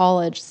went to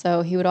college,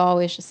 so he would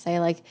always just say,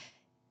 like,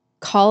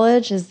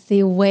 college is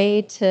the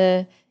way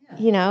to,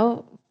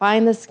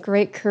 find this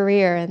great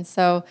career. And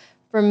so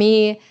for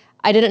me,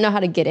 I didn't know how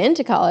to get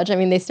into college. I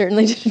mean, they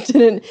certainly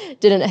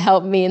didn't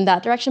help me in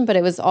that direction, but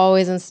it was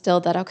always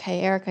instilled that, okay,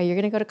 Erica, you're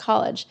going to go to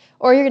college,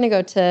 or you're going to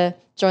go to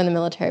join the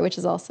military, which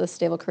is also a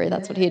stable career.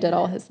 That's what he did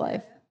all his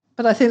life.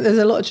 But I think there's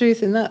a lot of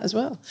truth in that as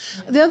well.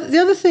 The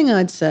other thing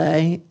I'd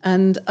say,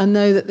 and I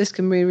know that this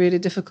can be really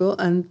difficult,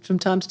 and from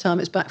time to time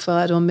it's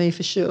backfired on me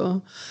for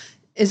sure,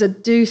 is I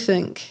do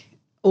think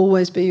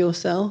always be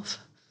yourself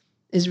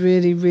is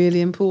really,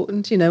 really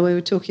important. We were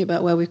talking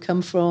about where we've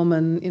come from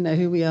and,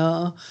 who we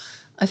are.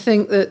 I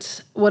think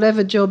that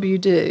whatever job you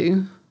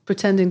do,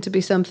 pretending to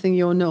be something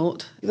you're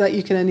not, that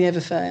you can only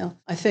ever fail.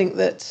 I think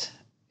that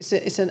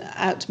it's an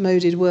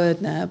outmoded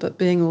word now, but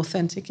being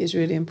authentic is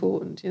really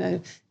important.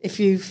 If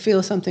you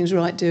feel something's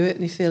right, do it.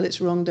 And if you feel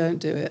it's wrong, don't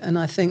do it. And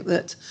I think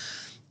that,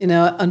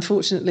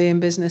 unfortunately in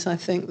business, I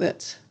think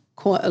that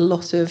quite a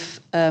lot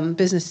of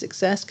business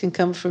success can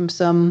come from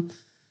some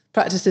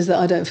practices that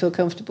I don't feel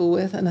comfortable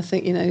with. And I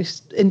think,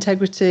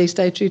 integrity,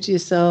 stay true to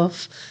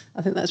yourself.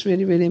 I think that's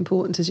really, really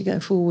important as you go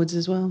forwards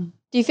as well.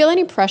 Do you feel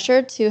any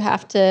pressure to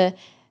have to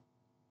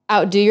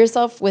outdo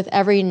yourself with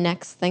every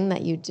next thing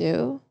that you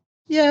do?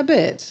 Yeah, a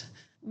bit.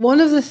 One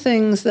of the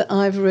things that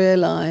I've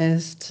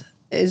realised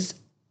is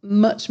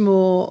much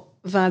more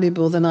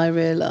valuable than I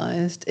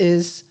realised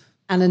is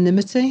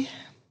anonymity.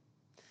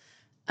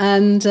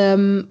 And,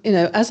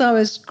 as I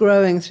was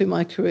growing through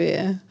my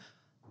career,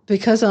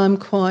 because I'm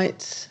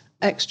quite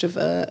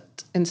extrovert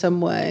in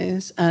some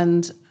ways,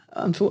 and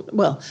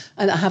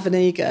and I have an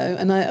ego,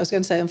 and I was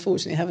going to say,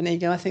 unfortunately, have an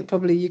ego. I think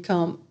probably you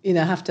can't,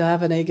 have to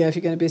have an ego if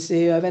you're going to be a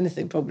CEO of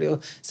anything, probably, or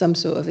some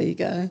sort of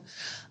ego.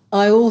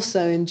 I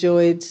also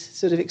enjoyed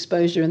sort of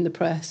exposure in the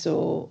press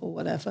or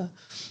whatever.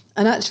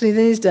 And actually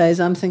these days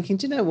I'm thinking,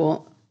 do you know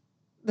what?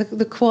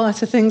 The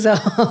quieter things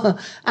are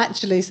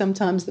actually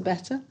sometimes the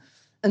better.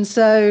 And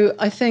so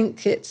I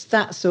think it's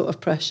that sort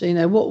of pressure.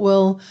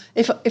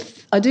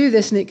 If I do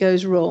this and it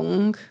goes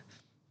wrong,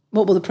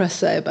 what will the press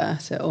say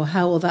about it? Or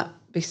how will that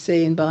be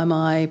seen by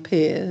my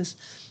peers?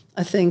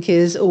 I think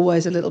is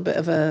always a little bit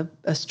of a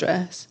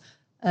stress.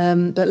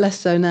 But less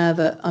so now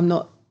that I'm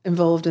not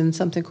involved in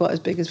something quite as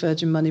big as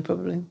Virgin Money,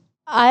 probably.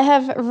 I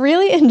have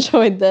really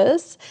enjoyed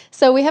this.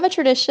 So we have a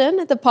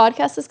tradition. The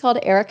podcast is called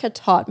Erica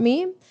Taught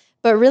Me,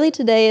 but really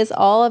today is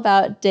all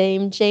about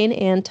Dame Jane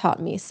Ann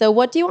taught me. So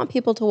what do you want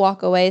people to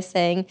walk away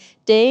saying,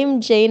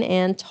 Dame Jane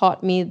Ann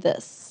taught me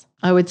this?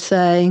 I would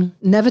say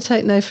never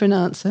take no for an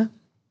answer.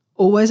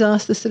 Always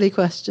ask the silly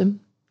question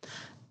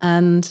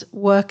and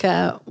work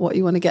out what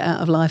you want to get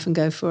out of life and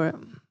go for it.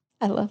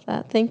 I love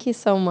that. Thank you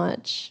so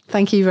much.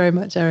 Thank you very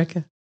much,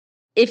 Erica.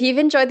 If you've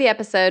enjoyed the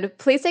episode,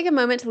 please take a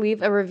moment to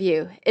leave a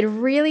review. It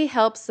really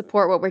helps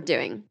support what we're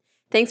doing.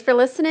 Thanks for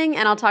listening,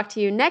 and I'll talk to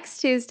you next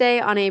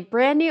Tuesday on a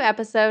brand new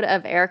episode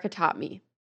of Erica Taught Me.